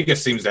 but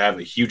Vegas seems to have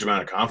a huge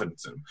amount of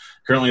confidence in him.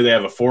 Currently, they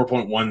have a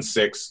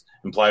 4.16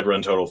 implied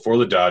run total for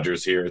the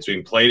Dodgers here. It's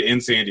being played in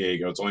San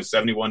Diego. It's only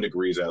 71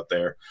 degrees out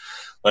there.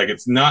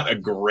 It's not a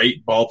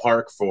great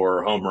ballpark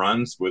for home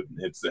runs.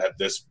 It's at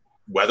this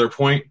weather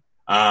point.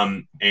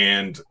 That's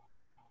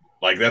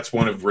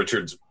one of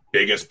Richard's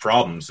biggest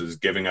problems is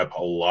giving up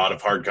a lot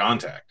of hard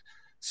contact.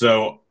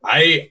 So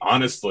I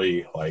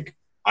honestly,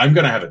 I'm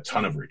going to have a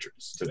ton of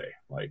Richards today.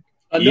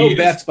 No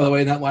bets, by the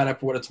way, in that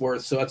lineup for what it's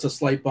worth. So that's a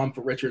slight bump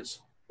for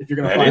Richards. If you're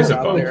going to find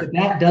out there.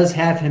 That does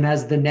have him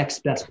as the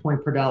next best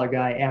point per dollar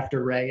guy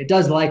after Ray. It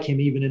does like him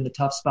even in the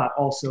tough spot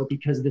also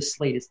because this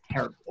slate is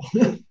terrible.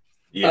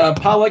 Yeah.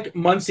 Pollock,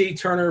 Muncy,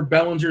 Turner,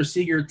 Bellinger,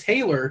 Seager,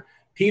 Taylor,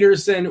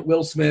 Peterson,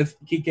 Will Smith,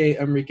 Kike,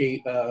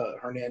 Enrique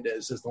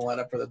Hernandez is the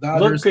lineup for the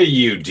Dodgers. Look at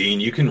you, Dean.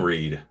 You can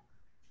read.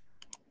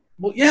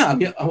 Well, yeah.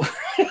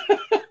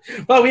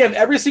 Well, we have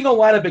every single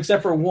lineup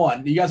except for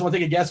one. You guys want to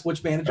take a guess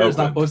which manager is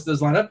not posted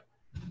this lineup?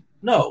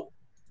 No.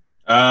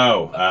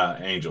 Oh,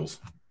 Angels.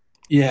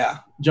 Yeah.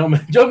 Joe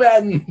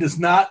Madden does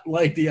not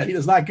he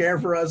does not care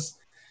for us.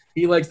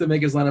 He likes to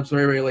make his lineups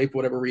very, very late for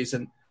whatever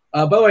reason.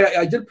 By the way,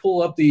 I did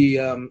pull up the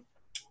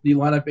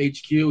lineup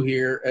HQ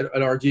here at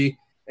RG,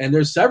 and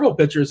there's several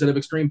pitchers that have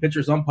extreme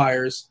pitchers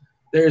umpires.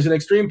 There's an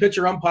extreme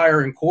pitcher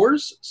umpire in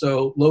Coors,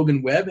 so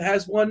Logan Webb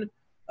has one.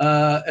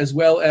 As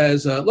well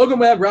as Logan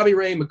Webb, Robbie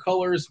Ray,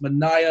 McCullers,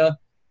 Manaya,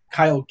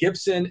 Kyle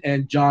Gibson,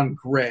 and John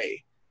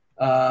Gray.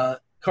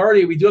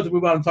 Cardi, we do have to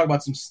move on and talk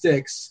about some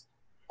sticks.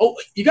 Oh,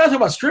 you guys talk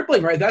about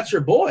Stripling, right? That's your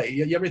boy.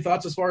 You have any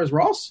thoughts as far as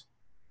Ross?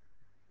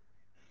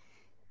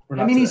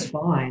 He's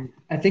fine.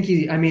 I think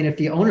if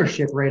the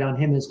ownership rate on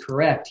him is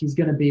correct, he's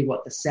going to be,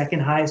 the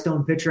second highest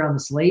owned pitcher on the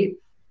slate?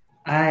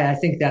 I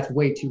think that's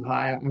way too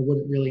high. I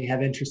wouldn't really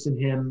have interest in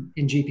him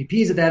in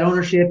GPPs at that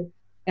ownership.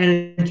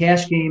 And in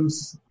cash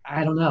games,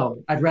 I don't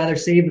know. I'd rather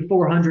save the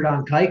 400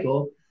 on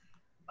Keuchel.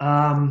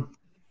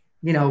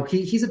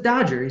 He's a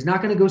Dodger. He's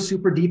not going to go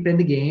super deep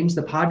into games.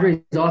 The Padres'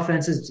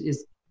 offense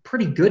is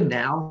pretty good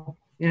now.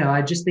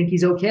 I just think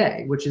he's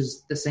okay, which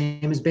is the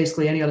same as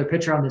basically any other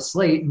pitcher on this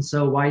slate. And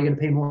so why are you going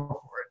to pay more for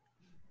it?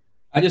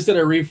 I just did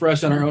a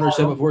refresh on our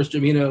ownership of Horst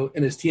Jamino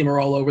and his team are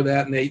all over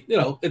that. And they,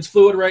 it's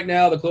fluid right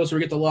now. The closer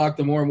we get to lock,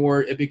 the more and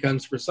more it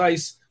becomes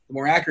precise, the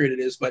more accurate it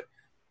is. But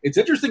it's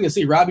interesting to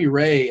see Robbie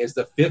Ray as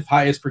the 5th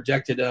highest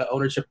projected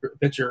ownership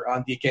pitcher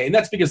on DK. And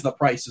that's because of the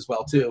price as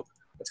well, too.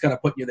 That's kind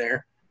of putting you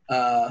there.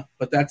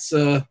 But that's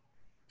not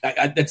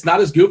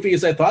as goofy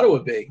as I thought it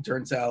would be,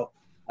 turns out.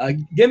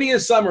 Give me a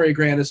summary,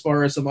 Grant, as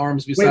far as some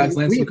arms besides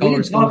Lance McCullers. We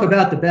didn't talk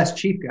about the best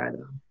cheap guy,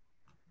 though.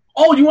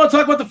 Oh, you want to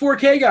talk about the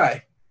 4K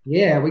guy?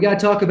 Yeah, we got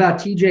to talk about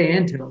TJ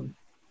Antone.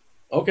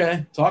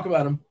 Okay, talk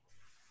about him.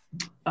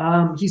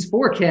 He's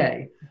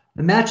 4K.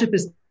 The matchup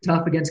is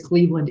tough against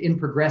Cleveland in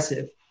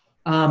Progressive.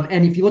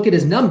 And if you look at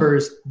his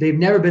numbers, they've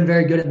never been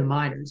very good in the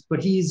minors,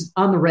 but he's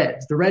on the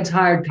Reds. The Reds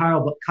hired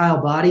Kyle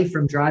Boddy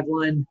from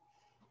Driveline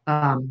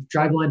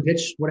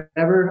Pitch,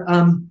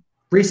 whatever,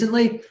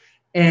 recently.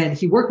 And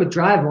he worked with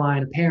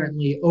Driveline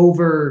apparently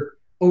over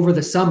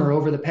the summer,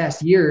 over the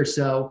past year or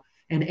so,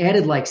 and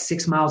added like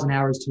 6 miles an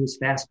hour to his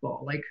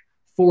fastball, like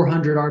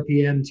 400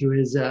 RPM to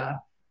his,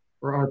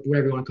 or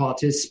whatever you want to call it,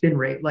 to his spin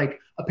rate. Like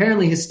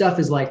apparently his stuff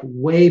is like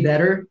way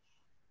better,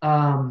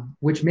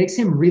 which makes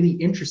him really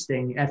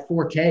interesting at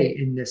 4K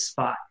in this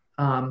spot.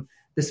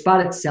 The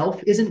spot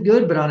itself isn't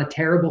good, but on a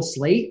terrible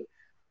slate,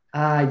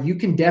 you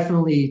can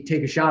definitely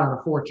take a shot on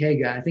a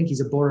 4K guy. I think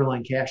he's a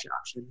borderline cash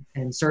option,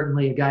 and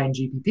certainly a guy in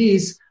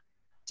GPPs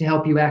to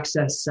help you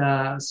access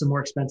some more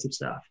expensive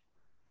stuff.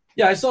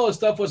 Yeah, I saw his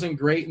stuff wasn't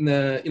great in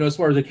the, as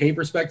far as the K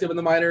perspective in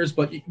the minors,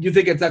 but you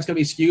think that's going to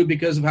be skewed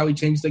because of how he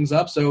changed things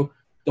up. So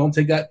don't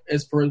take that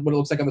as for what it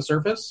looks like on the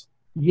surface.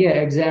 Yeah,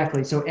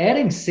 exactly. So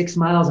adding 6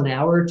 miles an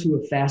hour to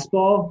a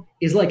fastball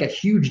is like a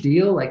huge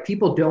deal. Like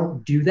people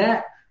don't do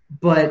that,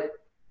 but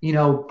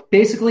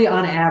basically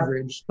on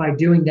average, by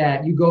doing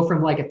that, you go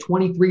from like a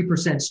 23%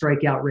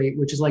 strikeout rate,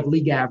 which is like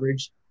league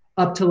average,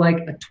 up to like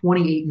a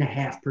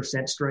 28.5%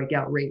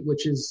 strikeout rate,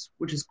 which is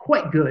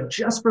quite good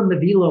just from the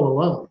velo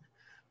alone.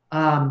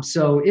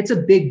 So it's a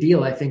big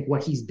deal, I think,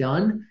 what he's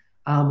done.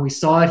 We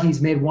saw it.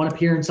 He's made one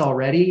appearance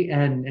already,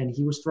 and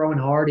he was throwing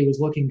hard. He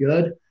was looking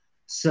good.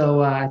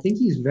 So I think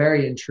he's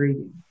very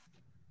intriguing.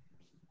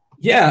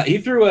 Yeah, he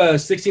threw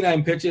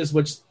 69 pitches,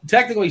 which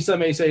technically some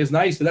may say is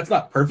nice, but that's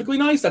not perfectly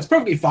nice. That's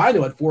perfectly fine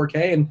to at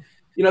 4K. And,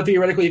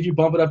 theoretically, if you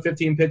bump it up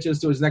 15 pitches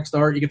to his next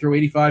start, you can throw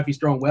 85 if he's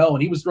throwing well,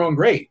 and he was throwing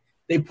great.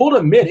 They pulled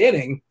him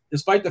mid-inning,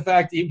 despite the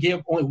fact that he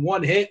gave only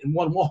one hit and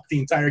one walk the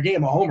entire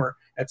game, a homer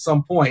at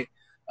some point.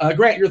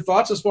 Grant, your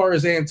thoughts as far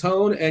as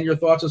Antone and your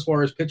thoughts as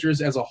far as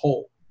pitchers as a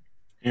whole?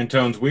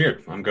 Antone's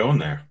weird. I'm going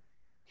there.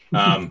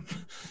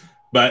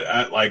 But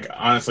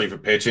honestly, for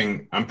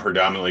pitching, I'm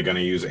predominantly going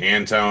to use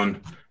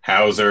Antone,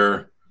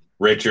 Hauser,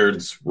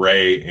 Richards,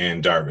 Ray,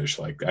 and Darvish.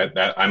 Like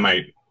that I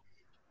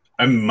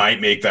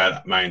might make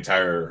that my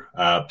entire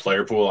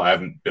player pool. I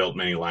haven't built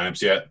many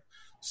lineups yet,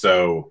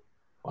 so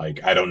I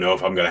don't know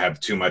if I'm going to have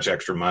too much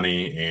extra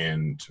money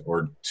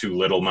or too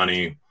little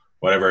money,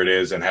 whatever it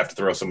is, and have to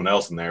throw someone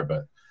else in there.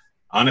 But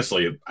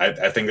honestly,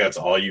 I think that's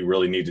all you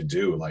really need to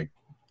do. Like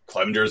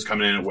Clevenger's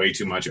coming in at way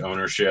too much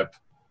ownership.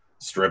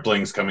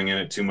 Stripling's coming in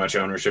at too much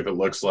ownership, it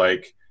looks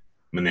like.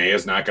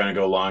 Manea's not going to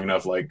go long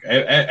enough. Like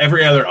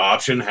every other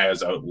option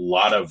has a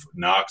lot of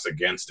knocks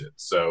against it.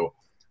 So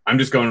I'm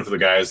just going for the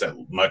guys at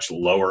much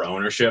lower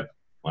ownership,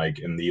 like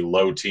in the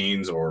low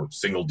teens or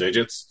single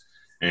digits.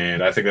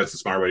 And I think that's the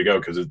smart way to go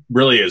because it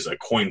really is a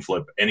coin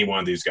flip, any one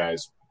of these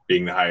guys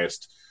being the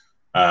highest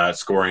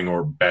scoring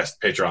or best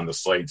pitcher on the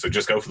slate. So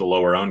just go for the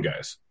lower owned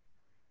guys.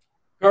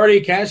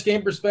 Cardi, cash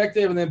game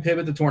perspective, and then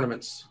pivot to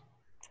tournaments.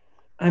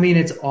 I mean,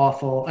 it's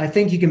awful. I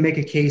think you can make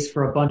a case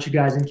for a bunch of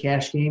guys in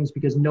cash games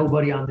because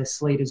nobody on this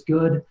slate is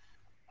good.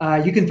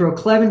 You can throw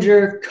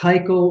Clevenger,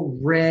 Keuchel,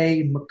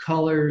 Ray,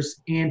 McCullers,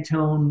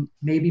 Antone,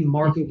 maybe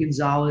Marco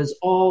Gonzalez.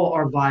 All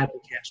are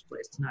viable cash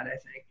plays tonight, I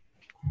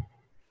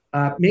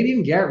think. Maybe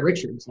even Garrett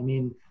Richards. I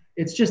mean,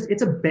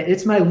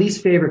 it's my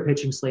least favorite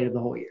pitching slate of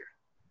the whole year.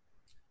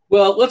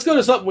 Well, let's go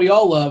to something we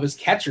all love is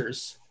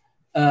catchers.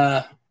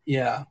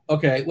 Yeah.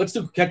 Okay. Let's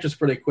do catchers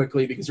pretty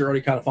quickly because you're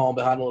already kind of falling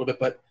behind a little bit,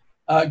 but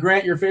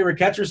Grant, your favorite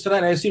catchers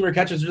tonight? I assume your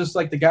catchers are just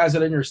like the guys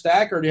that are in your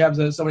stack, or do you have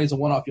somebody as a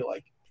one-off you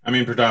like? I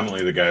mean,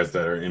 predominantly the guys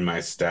that are in my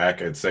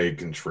stack. I'd say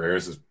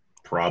Contreras is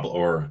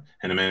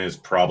Henneman is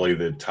probably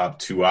the top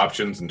two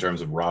options in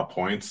terms of raw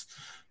points,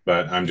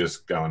 but I'm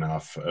just going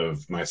off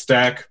of my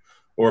stack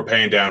or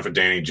paying down for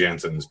Danny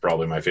Jansen is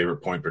probably my favorite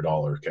point per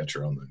dollar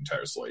catcher on the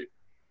entire slate.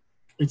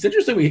 It's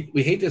interesting.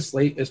 We hate this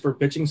slate is for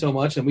pitching so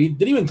much, and we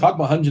didn't even talk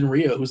about Hyun-Jin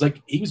Ryu, who's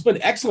he's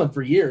been excellent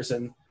for years,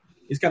 and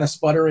he's kind of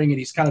sputtering and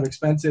he's kind of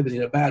expensive and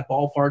in a bad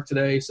ballpark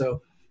today.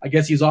 So I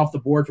guess he's off the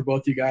board for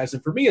both you guys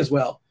and for me as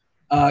well.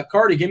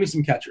 Cardi, give me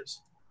some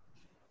catchers.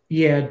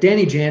 Yeah,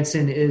 Danny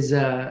Jansen is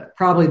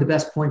probably the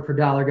best point per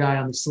dollar guy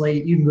on the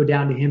slate. You can go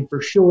down to him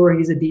for sure.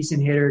 He's a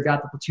decent hitter,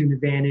 got the platoon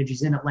advantage.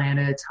 He's in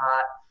Atlanta. It's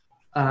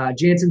hot.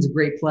 Jansen's a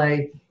great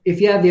play.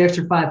 If you have the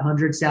extra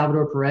 500,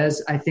 Salvador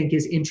Perez, I think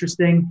is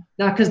interesting.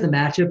 Not because the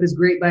matchup is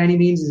great by any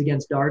means, is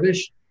against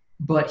Darvish,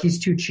 but he's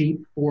too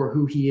cheap for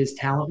who he is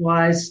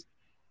talent-wise.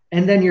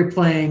 And then you're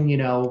playing,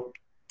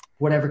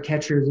 whatever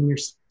catchers in your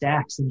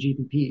stacks and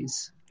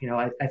GPPs.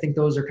 I think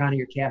those are kind of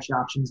your cash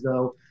options,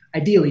 though.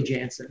 Ideally,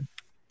 Jansen.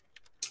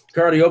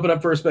 Cardi, open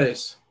up first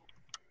base.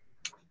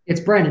 It's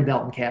Brandon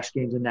Belt in cash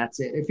games, and that's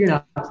it. If you're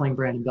not playing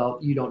Brandon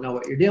Belt, you don't know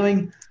what you're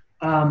doing.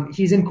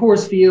 He's in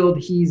Coors Field.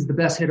 He's the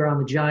best hitter on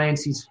the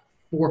Giants. He's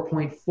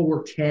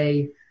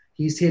 4.4K.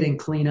 He's hitting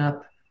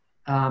cleanup.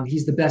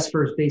 He's the best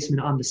first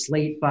baseman on the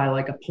slate by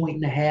like a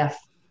 1.5.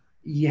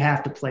 You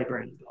have to play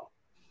Brandon Belt.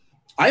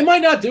 I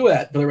might not do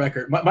that for the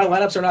record. My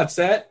lineups are not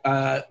set.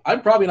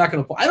 I'm probably not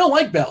going to play. I don't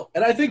like Belt,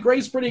 and I think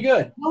Gray's pretty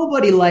good.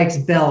 Nobody likes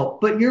Belt,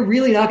 but you're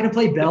really not going to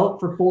play Belt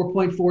for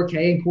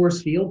 4.4K in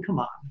Coors Field? Come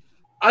on.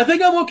 I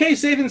think I'm okay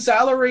saving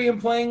salary and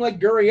playing like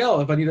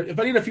Gurriel. If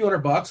I need a few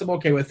 $100, I'm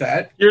okay with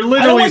that. You're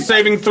literally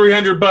saving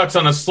 $300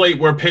 on a slate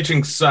where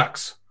pitching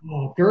sucks.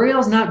 Oh,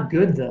 Gurriel's not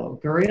good though.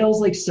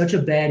 Gurriel's like such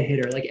a bad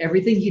hitter. Like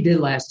everything he did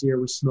last year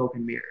was smoke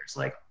and mirrors.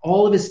 Like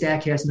all of his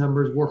StatCast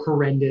numbers were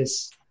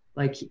horrendous.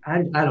 Like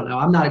I don't know.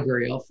 I'm not a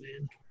Gurriel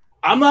fan.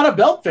 I'm not a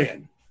Belt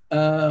fan.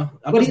 But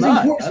he's in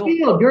Coors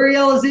Field.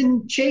 Gurriel is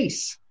in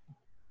Chase.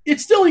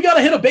 It's still, you got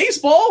to hit a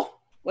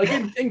baseball. Like,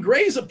 and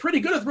Gray's pretty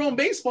good at throwing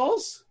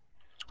baseballs.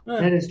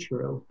 That is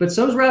true. But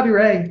so's Robbie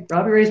Ray.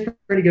 Robbie Ray's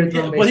pretty good at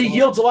throwing baseballs. But he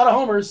yields a lot of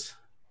homers.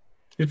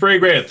 He's pretty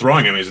great at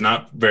throwing them. He's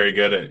not very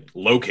good at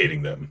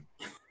locating them.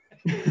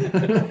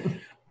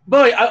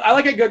 But I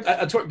like a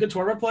good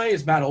tournament play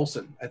is Matt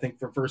Olson, I think,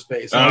 for first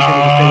base.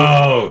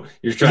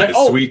 You're trying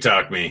to sweet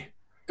talk me.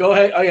 Go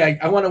ahead. Oh, yeah,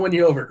 I want to win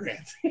you over,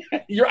 Grant.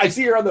 I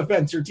see you're on the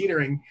fence. You're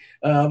teetering.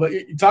 But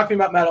you talk to me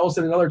about Matt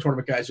Olson and other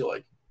tournament guys you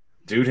like.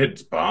 Dude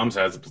hits bombs,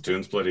 has a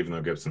platoon split, even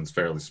though Gibson's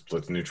fairly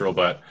split neutral.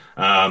 But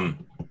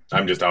I'm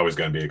just always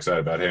going to be excited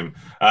about him.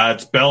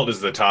 It's Belt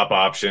is the top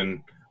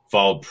option,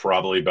 followed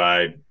probably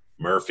by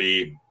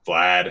Murphy,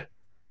 Vlad,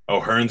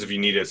 O'Hearns if you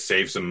need to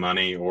save some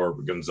money, or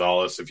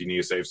Gonzalez if you need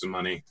to save some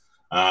money.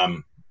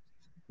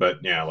 But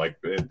yeah, like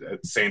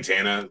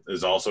Santana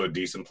is also a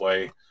decent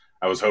play.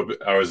 I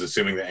was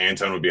assuming that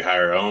Anton would be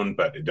higher owned,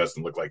 but it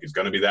doesn't look like he's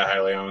going to be that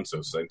highly owned.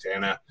 So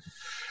Santana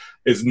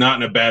is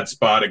not in a bad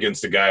spot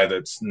against a guy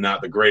that's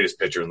not the greatest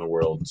pitcher in the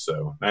world.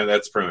 So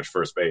that's pretty much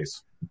first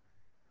base.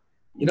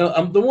 You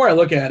know, the more I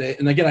look at it,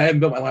 and again, I haven't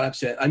built my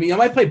lineups yet. I mean, I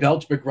might play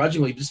Belch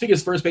begrudgingly just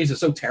because first base is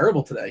so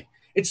terrible today.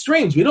 It's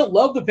strange. We don't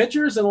love the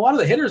pitchers, and a lot of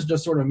the hitters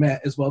just sort of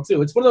met as well,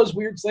 too. It's one of those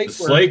weird slates.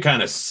 The slate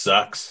kind of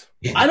sucks.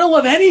 I don't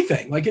love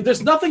anything. Like,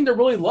 there's nothing to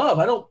really love.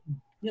 I don't,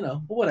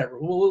 whatever.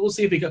 We'll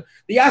see if he goes.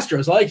 The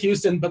Astros, I like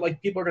Houston, but,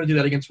 like, people are going to do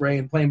that against Ray,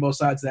 and playing both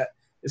sides, that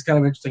is kind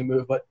of an interesting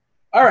move. But,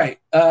 all right,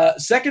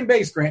 second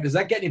base, Grant, does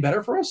that get any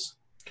better for us?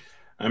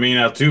 I mean,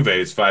 Altuve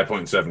is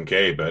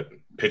 5.7K, but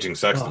pitching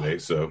sucks today,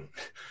 so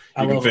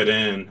you can fit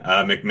in.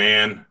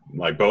 McMahon,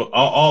 like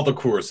all the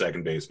core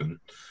second basemen.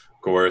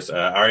 Of course,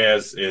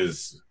 Arias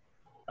is,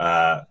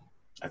 I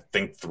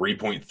think,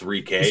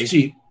 3.3K. He's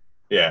cheap.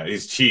 Yeah,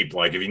 he's cheap.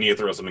 Like if you need to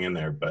throw something in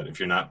there, but if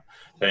you're not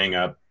paying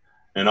up,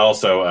 and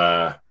also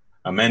a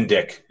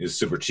Mendick is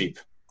super cheap.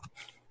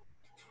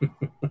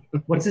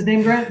 What's his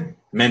name, Grant?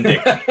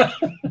 Mendick.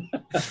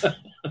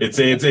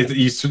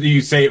 it's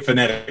you say it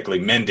phonetically,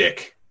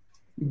 Mendick.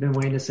 You've been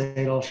waiting to say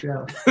it all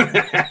show.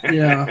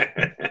 Yeah.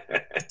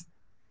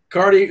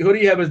 Cardi, who do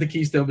you have as the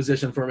keystone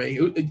position for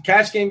me?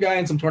 Cash game guy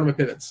and some tournament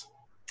pivots.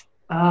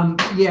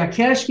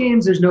 Cash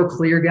games, there's no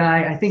clear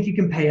guy. I think you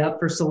can pay up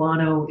for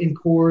Solano in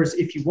Coors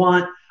if you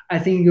want. I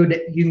think you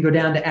can go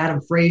down to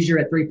Adam Frazier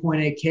at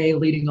 3.8K,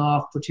 leading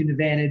off, platoon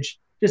advantage,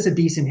 just a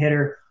decent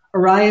hitter.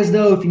 Arias,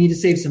 though, if you need to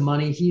save some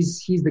money,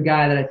 he's the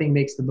guy that I think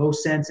makes the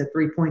most sense at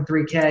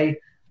 3.3K.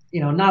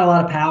 Not a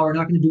lot of power,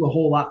 not going to do a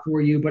whole lot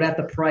for you, but at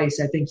the price,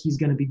 I think he's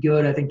going to be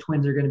good. I think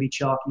Twins are going to be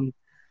chalky.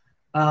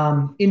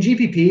 In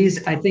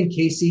GPPs, I think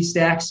KC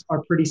stacks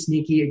are pretty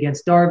sneaky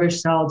against Darvish,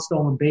 solid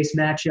stolen base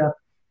matchup.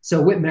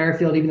 So Whit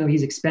Merrifield, even though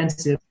he's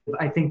expensive,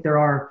 I think there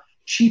are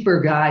cheaper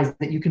guys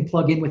that you can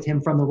plug in with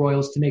him from the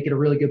Royals to make it a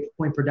really good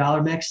point per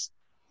dollar mix.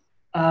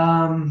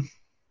 That's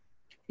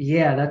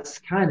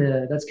kind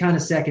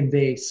of second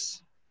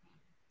base.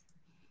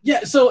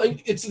 Yeah, so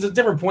it's a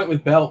different point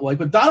with Belt. Like,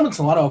 but Donovan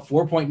Solano at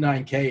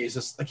 4.9K is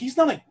just like he's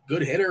not a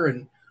good hitter,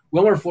 and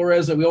Wilmer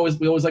Flores, we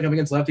always like him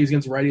against lefties,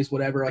 against righties,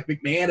 whatever. Like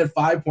McMahon at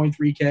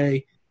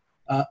 5.3K.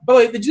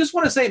 But did you just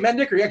want to say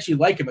Mendick, or you actually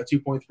like him at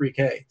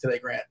 2.3K today,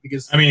 Grant?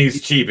 Because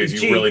he's cheap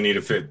if you really need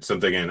to fit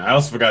something in. I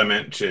also forgot to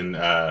mention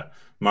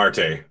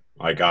Marte.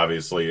 Like,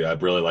 obviously, I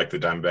really like the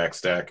Diamondback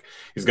stack.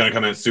 He's going to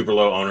come in super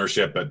low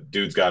ownership, but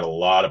dude's got a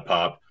lot of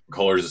pop.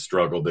 McCullers has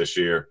struggled this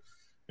year,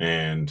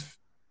 and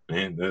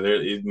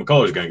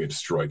McCullers going to get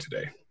destroyed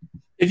today.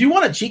 If you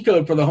want a cheat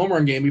code for the home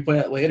run game, we play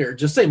that later.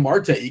 Just say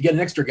Marte. You get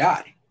an extra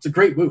guy. It's a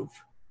great move.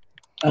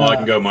 I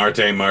can go Marte,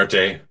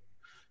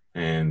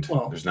 and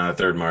there's not a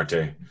third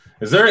Marte.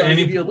 Is there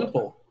any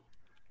loophole?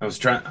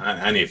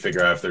 I need to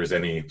figure out if there's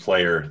any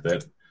player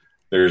that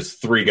there's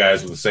three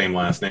guys with the same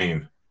last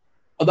name.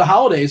 Oh, the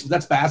holidays, but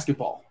that's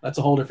basketball. That's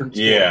a whole different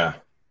sport. Yeah.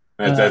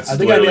 That's I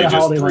think I made a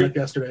holiday lineup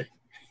yesterday.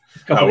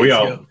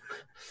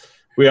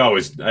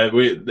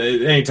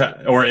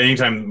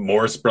 Anytime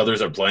Morris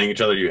brothers are playing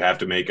each other, you have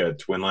to make a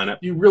twin lineup.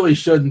 You really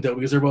shouldn't, though,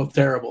 because they're both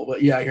terrible.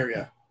 But yeah, I hear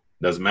you.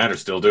 Doesn't matter.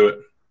 Still do it.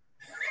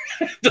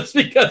 Just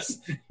because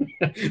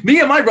me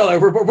and my brother,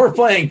 we're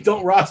playing,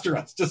 don't roster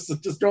us.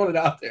 Just throwing it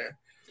out there.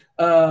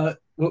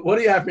 What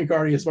do you have for me,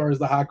 Cardi, as far as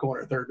the hot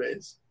corner, third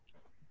base?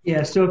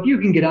 Yeah, so if you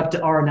can get up to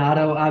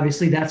Arenado,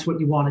 obviously that's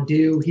what you want to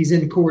do. He's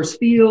in Coors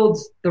Field.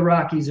 The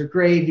Rockies are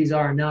great. He's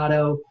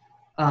Arenado.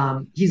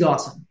 He's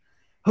awesome.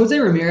 Jose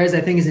Ramirez,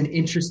 I think, is an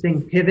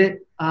interesting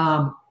pivot.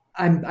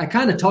 I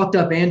kind of talked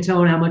up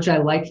Antone, how much I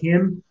like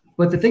him.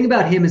 But the thing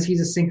about him is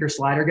he's a sinker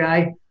slider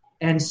guy.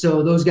 And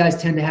so those guys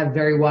tend to have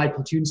very wide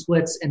platoon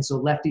splits, and so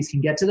lefties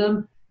can get to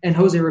them. And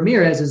Jose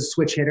Ramirez is a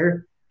switch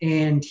hitter,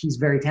 and he's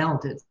very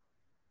talented.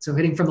 So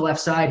hitting from the left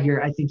side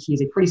here, I think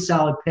he's a pretty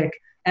solid pick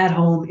at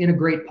home in a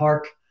great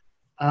park.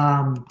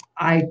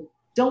 I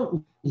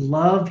don't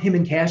love him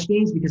in cash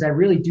games because I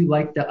really do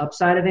like the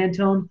upside of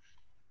Antone.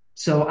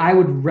 So I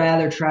would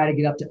rather try to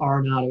get up to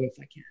Arenado if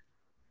I can.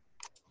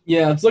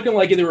 Yeah, it's looking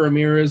like either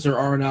Ramirez or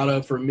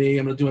Arenado for me.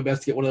 I'm going to do my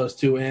best to get one of those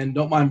two in.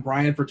 Don't mind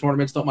Bryant for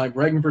tournaments. Don't mind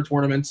Bregman for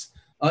tournaments.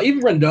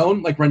 Even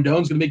Rendon. Like,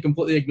 Rendon's going to be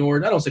completely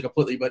ignored. I don't say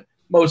completely, but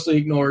mostly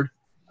ignored.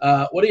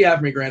 What do you have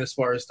for me, Grant, as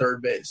far as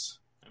third base?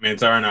 I mean,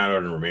 it's Arenado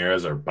and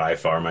Ramirez are by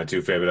far my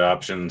two favorite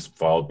options,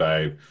 followed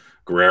by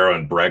Guerrero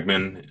and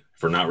Bregman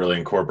for not really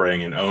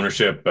incorporating in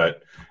ownership.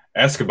 But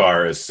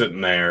Escobar is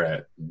sitting there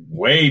at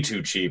way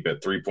too cheap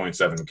at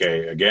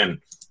 3.7K.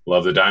 Again,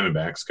 love the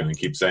Diamondbacks. Going to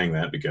keep saying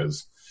that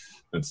because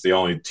it's the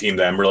only team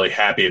that I'm really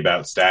happy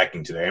about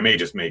stacking today. I may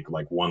just make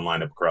like one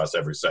lineup across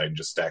every site and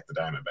just stack the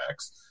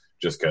Diamondbacks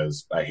just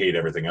because I hate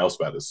everything else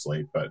about this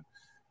slate. But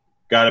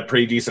got a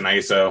pretty decent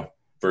ISO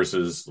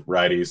versus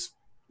righties.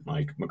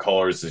 Like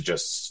McCullers is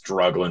just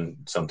struggling,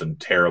 something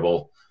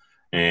terrible.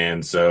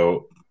 And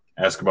so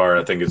Escobar,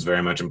 I think, is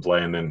very much in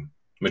play. And then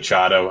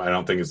Machado, I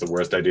don't think is the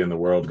worst idea in the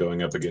world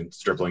going up against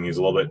Stripling. He's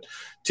a little bit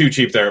too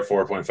cheap there at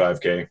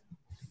 4.5K.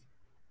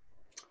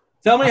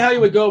 Tell me how you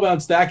would go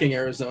about stacking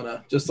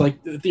Arizona. Just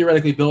like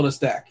theoretically build a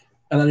stack.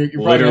 And then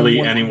you're literally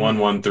anyone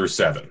 1 through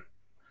 7.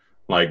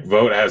 Like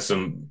Vogt has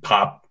some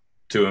pop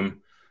to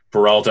him.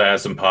 Peralta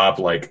has some pop.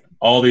 Like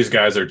all these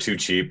guys are too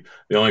cheap.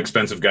 The only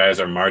expensive guys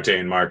are Marte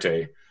and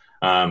Marte.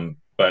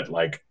 But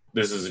like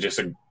this is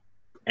just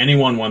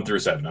anyone 1 through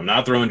 7. I'm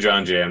not throwing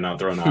John Jay. I'm not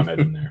throwing Ahmed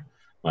in there.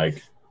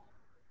 Like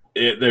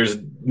there's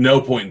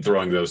no point in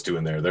throwing those two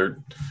in there.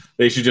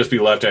 They should just be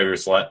left out of your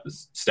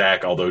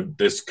stack, although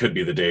this could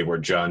be the day where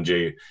John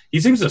Jay – he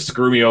seems to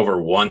screw me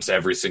over once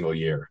every single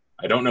year.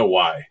 I don't know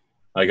why.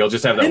 Like, he'll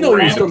just have that random – I didn't know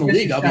he was random... in the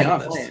league, I'll be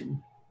honest.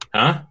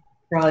 Huh?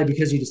 Probably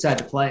because you decided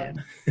to play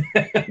him.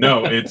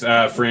 No, it's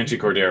Franchi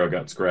Cordero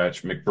got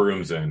scratched.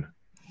 McBroom's in.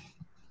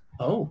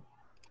 Oh,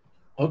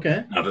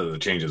 okay. Not that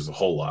it changes a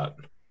whole lot.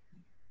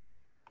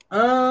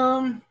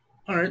 All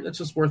right, that's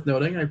just worth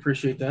noting. I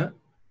appreciate that.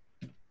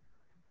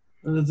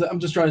 I'm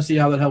just trying to see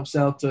how that helps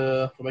out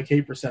for my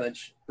K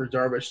percentage for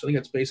Darvish. I think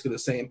it's basically the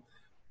same.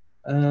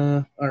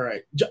 All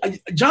right,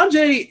 John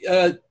Jay.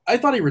 I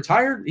thought he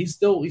retired. He's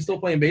still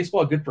playing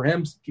baseball. Good for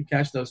him. Keep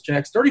cashing those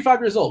checks. 35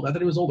 years old. I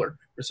thought he was older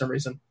for some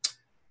reason.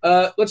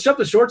 Let's jump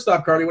to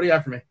shortstop, Cardi. What do you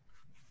have for me?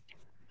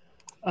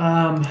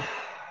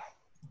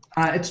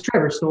 It's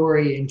Trevor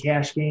Story in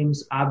cash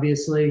games.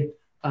 Obviously,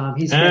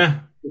 he's if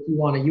you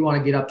want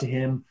to get up to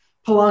him.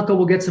 Polanco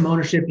will get some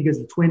ownership because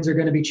the Twins are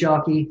going to be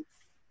chalky.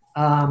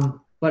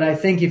 But I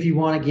think if you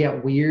want to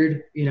get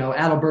weird,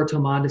 Adalberto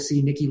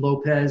Mondesi, Nicky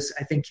Lopez,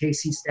 I think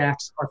KC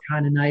stacks are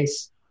kind of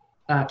nice.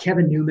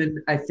 Kevin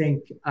Newman, I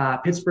think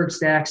Pittsburgh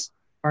stacks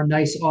are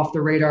nice off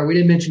the radar. We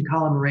didn't mention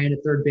Colin Moran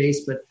at third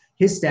base, but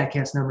his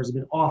StatCast numbers have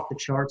been off the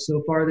charts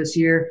so far this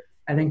year.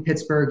 I think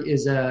Pittsburgh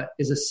is a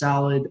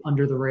solid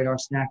under the radar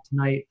stack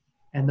tonight,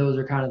 and those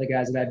are kind of the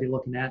guys that I'd be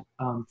looking at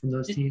from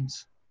those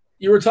teams.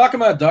 You were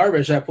talking about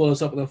Darvish. I pulled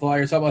us up in the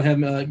flyer. Talking about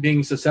him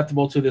being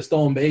susceptible to the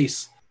stolen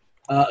base.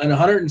 In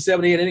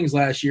 178 innings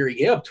last year, he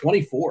gave up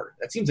 24.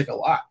 That seems like a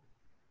lot.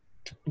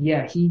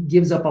 Yeah, he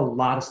gives up a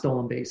lot of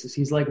stolen bases.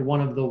 He's like one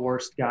of the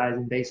worst guys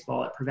in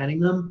baseball at preventing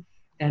them.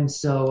 And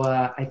so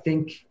I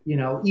think,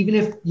 even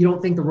if you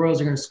don't think the Royals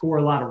are going to score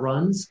a lot of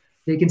runs,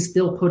 they can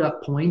still put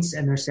up points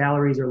and their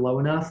salaries are low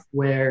enough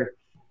where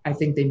I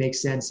think they make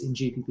sense in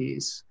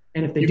GPPs.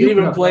 And if they do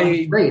even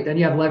play, great, then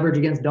you have leverage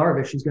against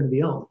Darvish, who's going to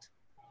be owned.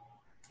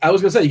 I was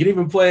going to say, you can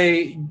even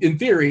play, in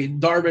theory,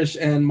 Darvish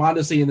and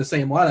Mondesi in the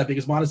same lineup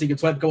because Mondesi can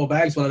swipe a couple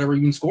bags without ever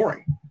even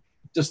scoring.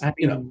 Yeah,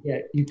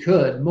 you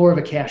could. More of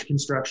a cash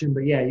construction,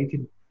 but yeah, you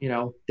could,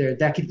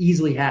 that could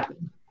easily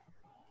happen.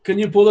 Can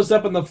you pull this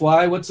up on the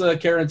fly? What's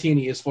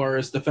Caratini as far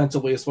as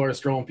defensively, as far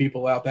as throwing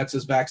people out? That's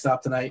his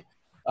backstop tonight.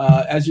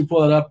 As you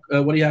pull it up,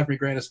 what do you have for me,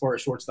 Grant, as far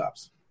as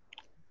shortstops?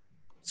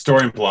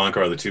 Story and Polanco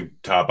are the two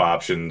top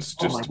options,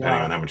 just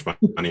depending on how much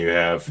money you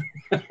have.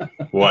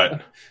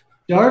 What?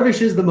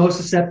 Darvish is the most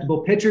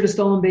susceptible pitcher to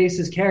stolen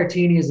bases.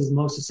 Caratini is his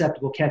most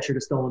susceptible catcher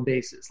to stolen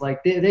bases.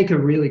 Like, they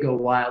could really go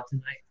wild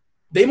tonight.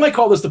 They might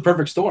call this the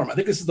perfect storm. I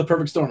think this is the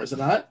perfect storm, is it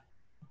not?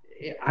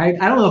 I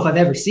don't know if I've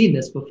ever seen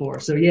this before.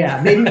 So,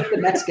 yeah, maybe with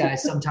the Mets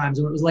guys sometimes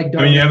when it was like Darvish.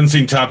 I mean, you haven't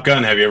seen Top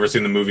Gun. Have you ever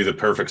seen the movie The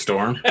Perfect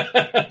Storm?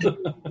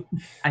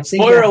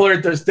 Spoiler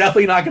alert, there's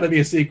definitely not going to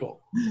be a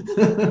sequel.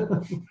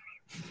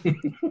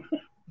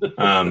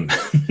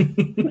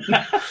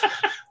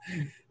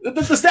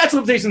 The stats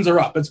limitations are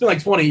up. It's been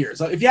like 20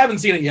 years. If you haven't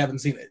seen it, you haven't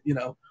seen it.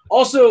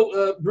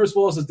 Also, Bruce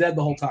Willis is dead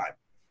the whole time.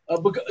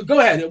 But go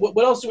ahead.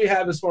 What else do we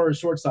have as far as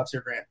shortstops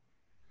here, Grant?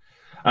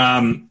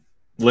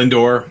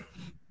 Lindor.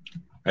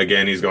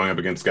 Again, he's going up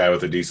against a guy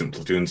with a decent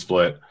platoon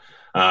split.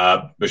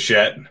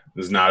 Bichette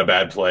is not a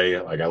bad play.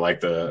 Like I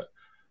like the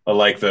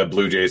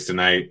Blue Jays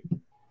tonight.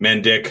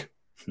 Mendick,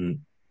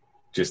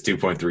 just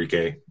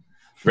 2.3K.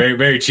 Very,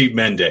 very cheap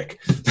Mendick.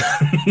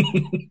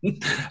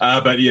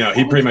 But,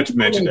 he pretty much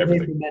mentioned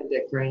everything.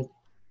 Mendick, right?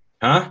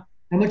 Huh?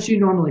 How much do you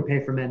normally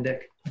pay for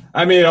Mendick?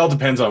 I mean, it all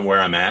depends on where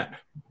I'm at,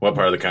 what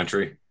part of the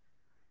country.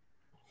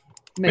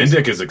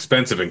 Mendick is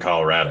expensive in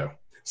Colorado.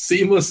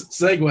 Seamless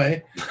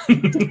segue.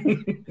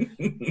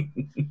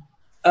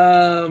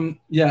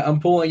 Yeah, I'm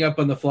pulling up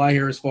on the fly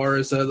here as far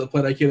as the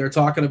play IQ. They're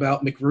talking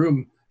about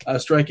McBroom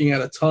striking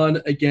out a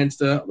ton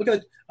against. Look at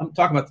it. I'm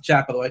talking about the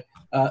chat, by the way.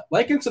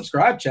 Like and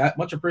subscribe, chat.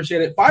 Much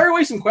appreciated. Fire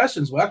away some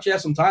questions. We'll actually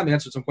have some time to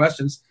answer some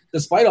questions,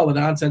 despite all the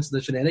nonsense and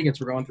the shenanigans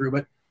we're going through.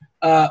 But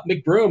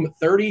McBroom,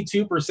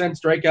 32%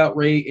 strikeout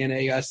rate in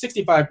a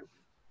 65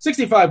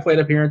 plate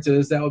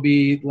appearances. That would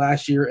be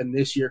last year and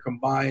this year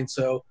combined.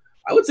 So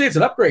I would say it's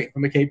an upgrade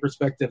from a K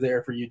perspective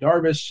there for you,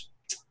 Darvish.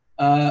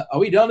 Are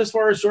we done as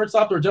far as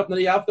shortstop or jumping to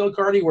the outfield,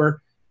 Cardi,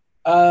 where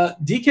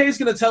DK is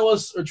going to tell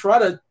us or try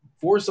to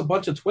force a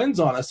bunch of Twins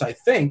on us, I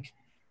think,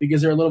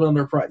 because they're a little bit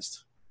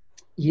underpriced.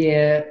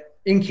 Yeah,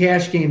 in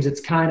cash games,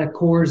 it's kind of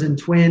Coors and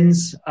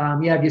Twins.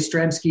 You have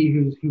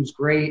Yastrzemski, who's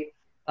great.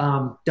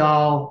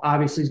 Dahl,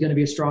 obviously, is going to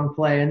be a strong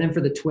play. And then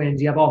for the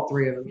Twins, you have all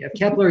three of them. You have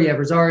Kepler, you have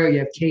Rosario, you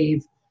have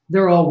Cave.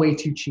 They're all way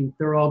too cheap.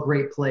 They're all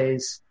great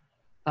plays.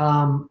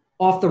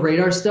 Off the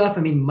radar stuff,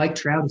 I mean, Mike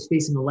Trout is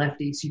facing a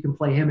lefty, so you can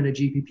play him in a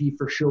GPP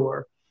for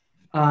sure.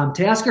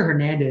 Teoscar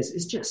Hernandez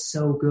is just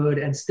so good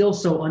and still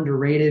so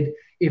underrated.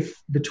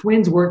 If the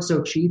Twins weren't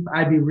so cheap,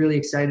 I'd be really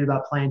excited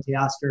about playing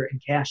Teoscar in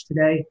cash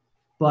today.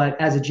 But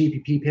as a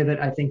GPP pivot,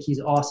 I think he's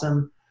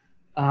awesome.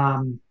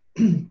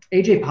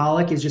 AJ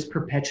Pollock is just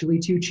perpetually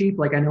too cheap.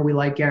 Like, I know we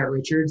like Garrett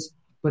Richards,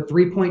 but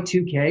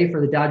 3.2K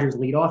for the Dodgers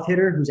leadoff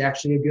hitter, who's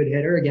actually a good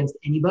hitter against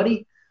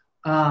anybody.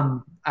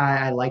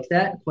 I like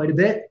that quite a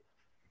bit.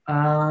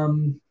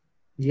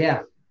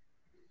 Yeah.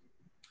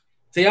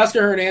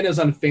 Teoscar Hernandez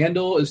on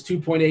FanDuel is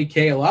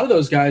 2.8K. A lot of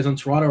those guys on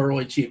Toronto are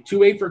really cheap.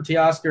 2.8 for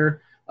Teoscar.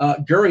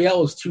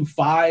 Gurriel is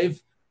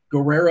 2.5.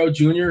 Guerrero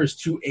Jr. is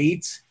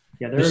 2.8.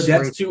 Yeah, the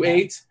Jets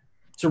 2.8.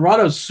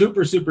 Toronto's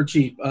super, super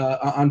cheap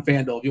on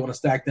FanDuel if you want to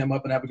stack them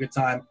up and have a good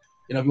time.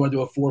 You know, if you want to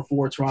do a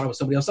 4-4 Toronto with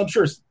somebody else, I'm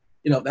sure,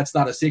 you know, that's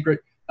not a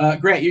secret.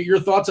 Grant, your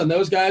thoughts on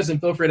those guys, and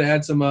feel free to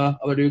add some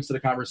other dudes to the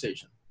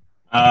conversation.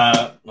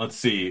 Let's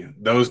see.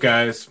 Those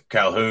guys,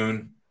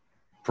 Calhoun,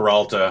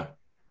 Peralta,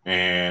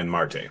 and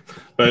Marte.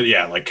 But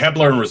yeah, like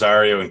Kepler and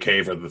Rosario and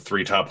Cave are the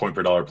three top point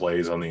per dollar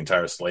plays on the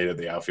entire slate at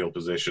the outfield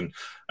position.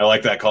 I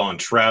like that call on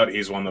Trout.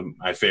 He's one of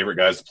my favorite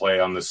guys to play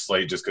on this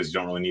slate just because you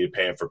don't really need to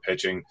pay him for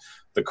pitching.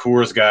 The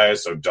Coors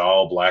guys, so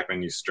Dahl,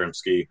 Blackman,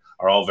 Yastrzemski,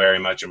 are all very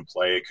much in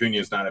play.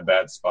 Acuna's not a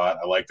bad spot.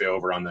 I like the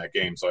over on that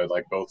game. So I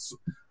like both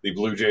the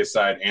Blue Jays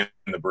side and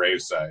the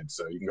Braves side.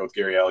 So you can go with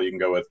Gurriel, you can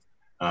go with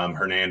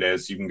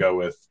Hernandez, you can go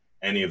with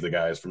any of the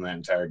guys from that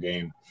entire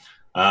game.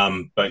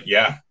 But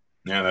yeah,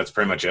 that's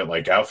pretty much it.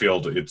 Like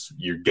outfield,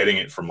 you're getting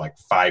it from like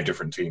 5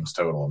 different teams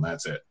total, and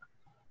that's it.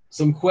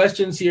 Some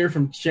questions here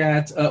from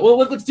chat. Well,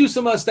 let's do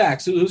some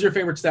stacks. Who's your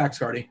favorite stacks,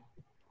 Cardi?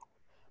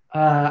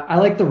 I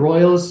like the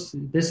Royals.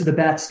 This is the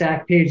bat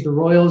stack page. The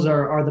Royals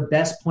are the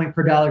best point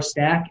per dollar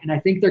stack, and I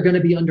think they're going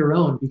to be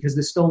under-owned because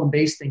the stolen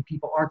base thing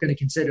people aren't going to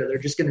consider. They're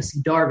just going to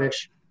see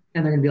Darvish,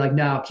 and they're going to be like,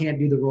 no, can't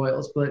do the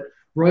Royals. But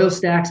Royal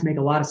stacks make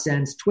a lot of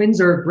sense.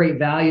 Twins are great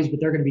values, but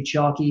they're going to be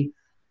chalky.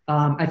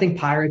 I think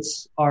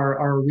Pirates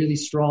are really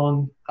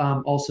strong,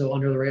 also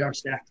under the radar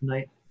stack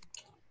tonight.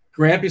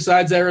 Grant,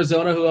 besides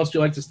Arizona, who else do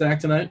you like to stack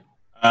tonight?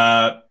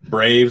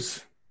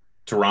 Braves,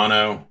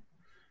 Toronto,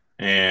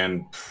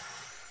 and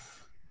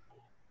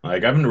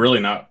like I'm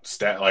really not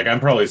I'm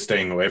probably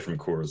staying away from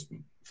Coors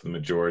for the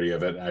majority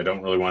of it. I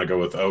don't really want to go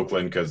with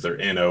Oakland because they're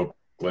in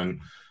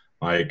Oakland.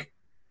 Like,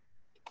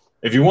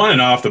 if you want an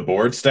off the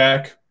board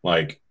stack,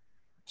 like,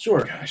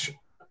 sure. I think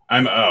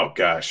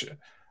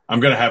I'm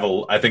gonna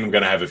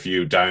have a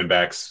few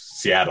Diamondbacks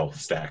Seattle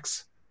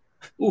stacks.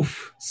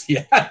 Oof,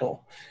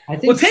 Seattle. I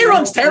think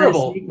Tehran's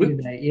terrible.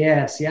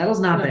 Yeah, Seattle's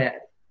not bad.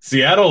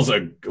 Seattle's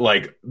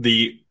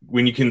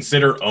when you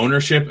consider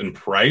ownership and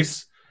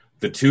price,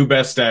 the 2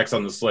 best stacks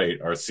on the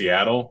slate are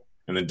Seattle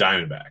and the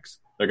Diamondbacks.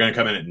 They're going to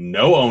come in at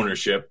no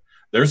ownership.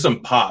 There's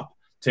some pop.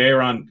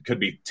 Tehran could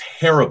be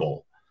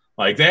terrible.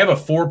 Like, they have a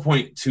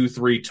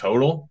 4.23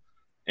 total,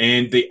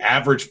 and the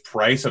average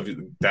price of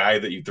the guy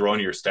that you throw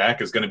into your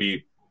stack is going to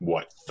be,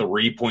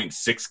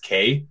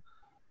 3.6K?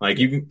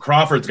 Like,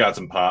 Crawford's got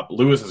some pop.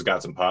 Lewis has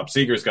got some pop.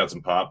 Seager's got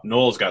some pop.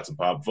 Noel's got some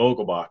pop.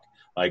 Vogelbach.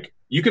 Like,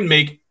 you can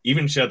make,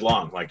 even Shed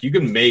Long, like, you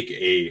can make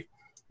a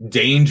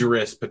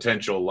dangerous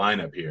potential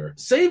lineup here.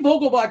 Say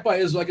Vogelbach by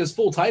his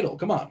full title.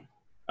 Come on.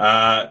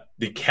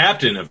 The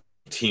captain of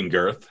Team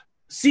Girth.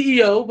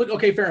 CEO, but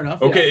okay, fair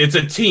enough. Okay, yeah. It's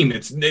a team.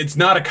 It's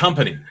not a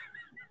company.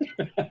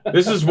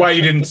 This is why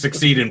you didn't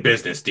succeed in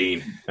business,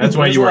 Dean. That's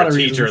why you were a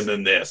teacher and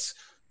then this.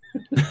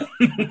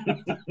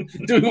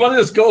 Do we want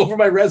to just go over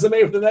my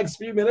resume for the next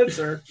few minutes,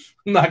 or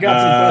knock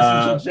out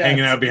some questions?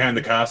 Hanging out behind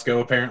the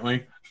Costco,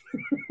 apparently.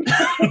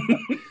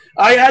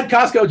 I had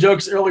Costco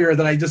jokes earlier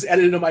that I just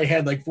edited in my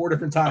head like 4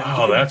 different times.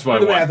 Oh, that's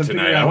what I want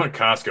tonight. I want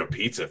Costco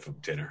pizza for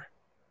dinner.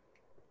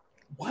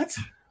 What?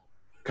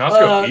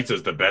 Costco pizza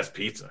is the best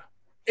pizza.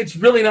 It's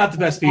really not the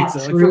best pizza.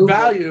 Like, for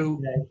value,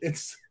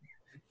 it's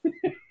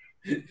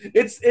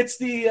It's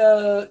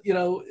the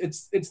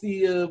it's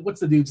the what's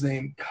the dude's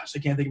name? Gosh, I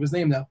can't think of his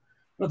name now.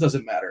 Well, it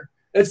doesn't matter.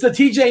 It's the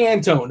TJ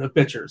Antone of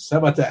pitchers. How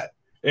about that?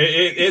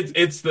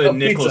 It's the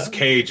Nicolas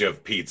Cage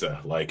of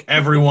pizza. Like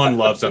everyone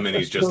loves him, and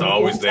he's just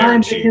always there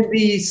and cheap. It can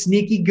be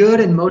sneaky good,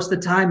 and most of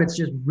the time it's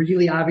just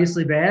really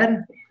obviously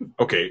bad.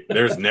 Okay,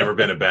 there's never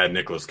been a bad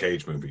Nicolas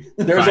Cage movie.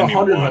 There's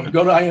 100 of them.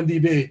 Go to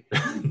IMDb.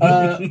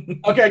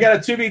 Okay, I got a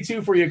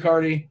 2v2 for you,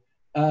 Cardi.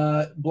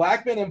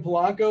 Blackman and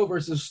Polanco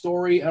versus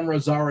Story and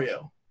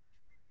Rosario.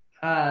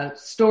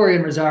 Story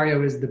and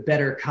Rosario is the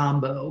better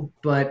combo,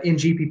 but in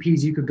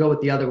GPPs you could go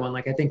with the other one.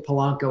 Like I think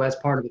Polanco as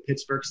part of the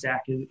Pittsburgh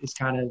stack is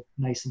kind of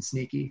nice and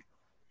sneaky.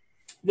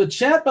 The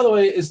chat, by the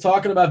way, is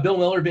talking about Bill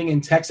Miller being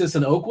in Texas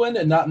and Oakland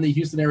and not in the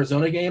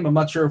Houston-Arizona game. I'm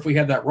not sure if we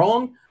have that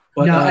wrong.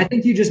 But, no, I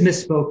think you just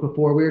misspoke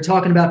before. We were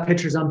talking about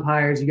pitchers,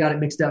 umpires. You got it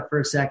mixed up for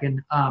a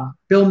second.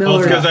 Bill Miller.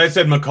 Well, because I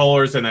said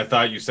McCullers and I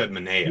thought you said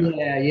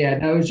Manaea. Yeah.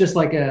 No, it was just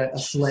like a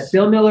slip.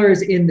 Bill Miller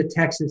is in the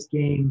Texas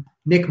game.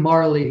 Nick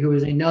Marley, who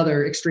is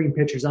another extreme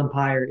pitchers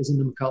umpire, is in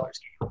the McCullers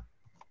game.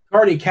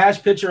 Cardi,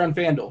 cash pitcher on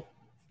FanDuel.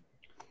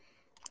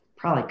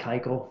 Probably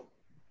Keuchel.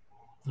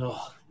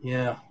 Oh,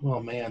 yeah. Oh,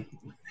 man.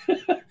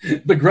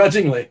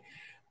 Begrudgingly.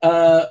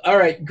 All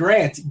right,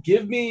 Grant,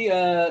 give me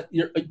how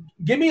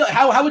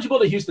would you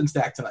build a Houston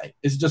stack tonight?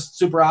 Is it just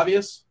super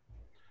obvious?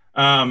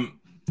 I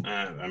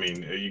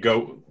mean, you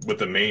go with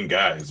the main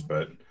guys,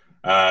 but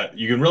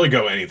you can really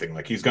go anything.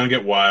 Like he's going to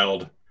get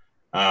wild.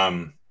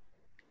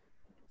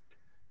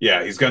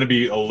 Yeah, he's going to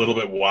be a little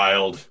bit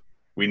wild.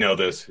 We know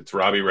this. It's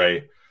Robbie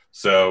Ray.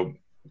 So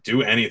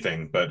do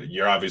anything, but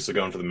you're obviously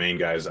going for the main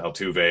guys: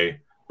 Altuve,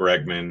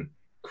 Bregman,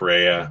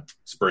 Correa,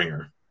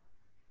 Springer.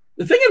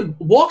 The thing is,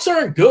 walks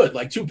aren't good.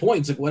 Like 2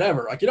 points, like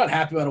whatever. Like you're not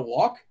happy about a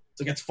walk.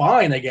 It's like it's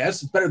fine, I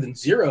guess. It's better than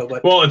zero.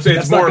 But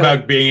it's more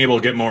about being able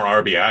to get more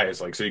RBIs.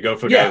 Like so, you go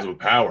for guys with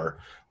power,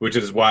 which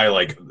is why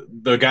like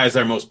the guys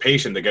that are most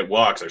patient that get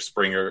walks are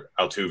Springer,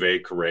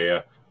 Altuve,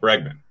 Correa,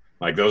 Bregman.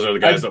 Like those are the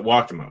guys that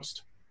walk the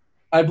most.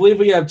 I believe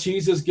we have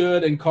Cheese is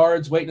Good and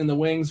cards waiting in the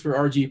wings for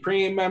RG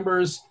Premium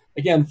members.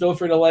 Again, feel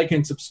free to like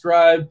and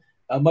subscribe.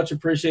 Much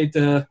appreciate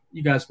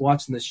you guys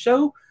watching this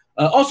show.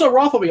 Also,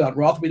 Roth will be on.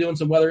 Roth will be doing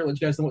some weather. Let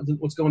you guys know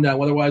what's going down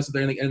weather-wise, if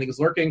anything is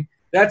lurking.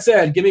 That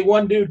said, give me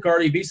one dude,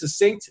 Cardi. Be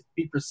succinct.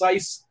 Be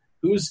precise.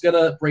 Who's going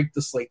to break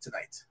the slate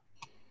tonight?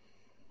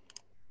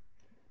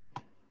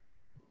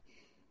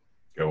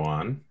 Go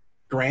on.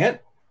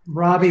 Grant?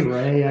 Robbie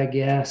Ray, I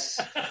guess.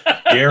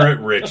 Garrett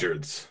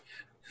Richards.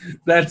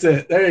 That's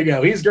it. There you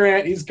go. He's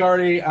Grant. He's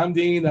Cardi. I'm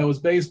Dean. That was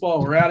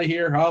baseball. We're out of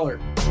here. Holler.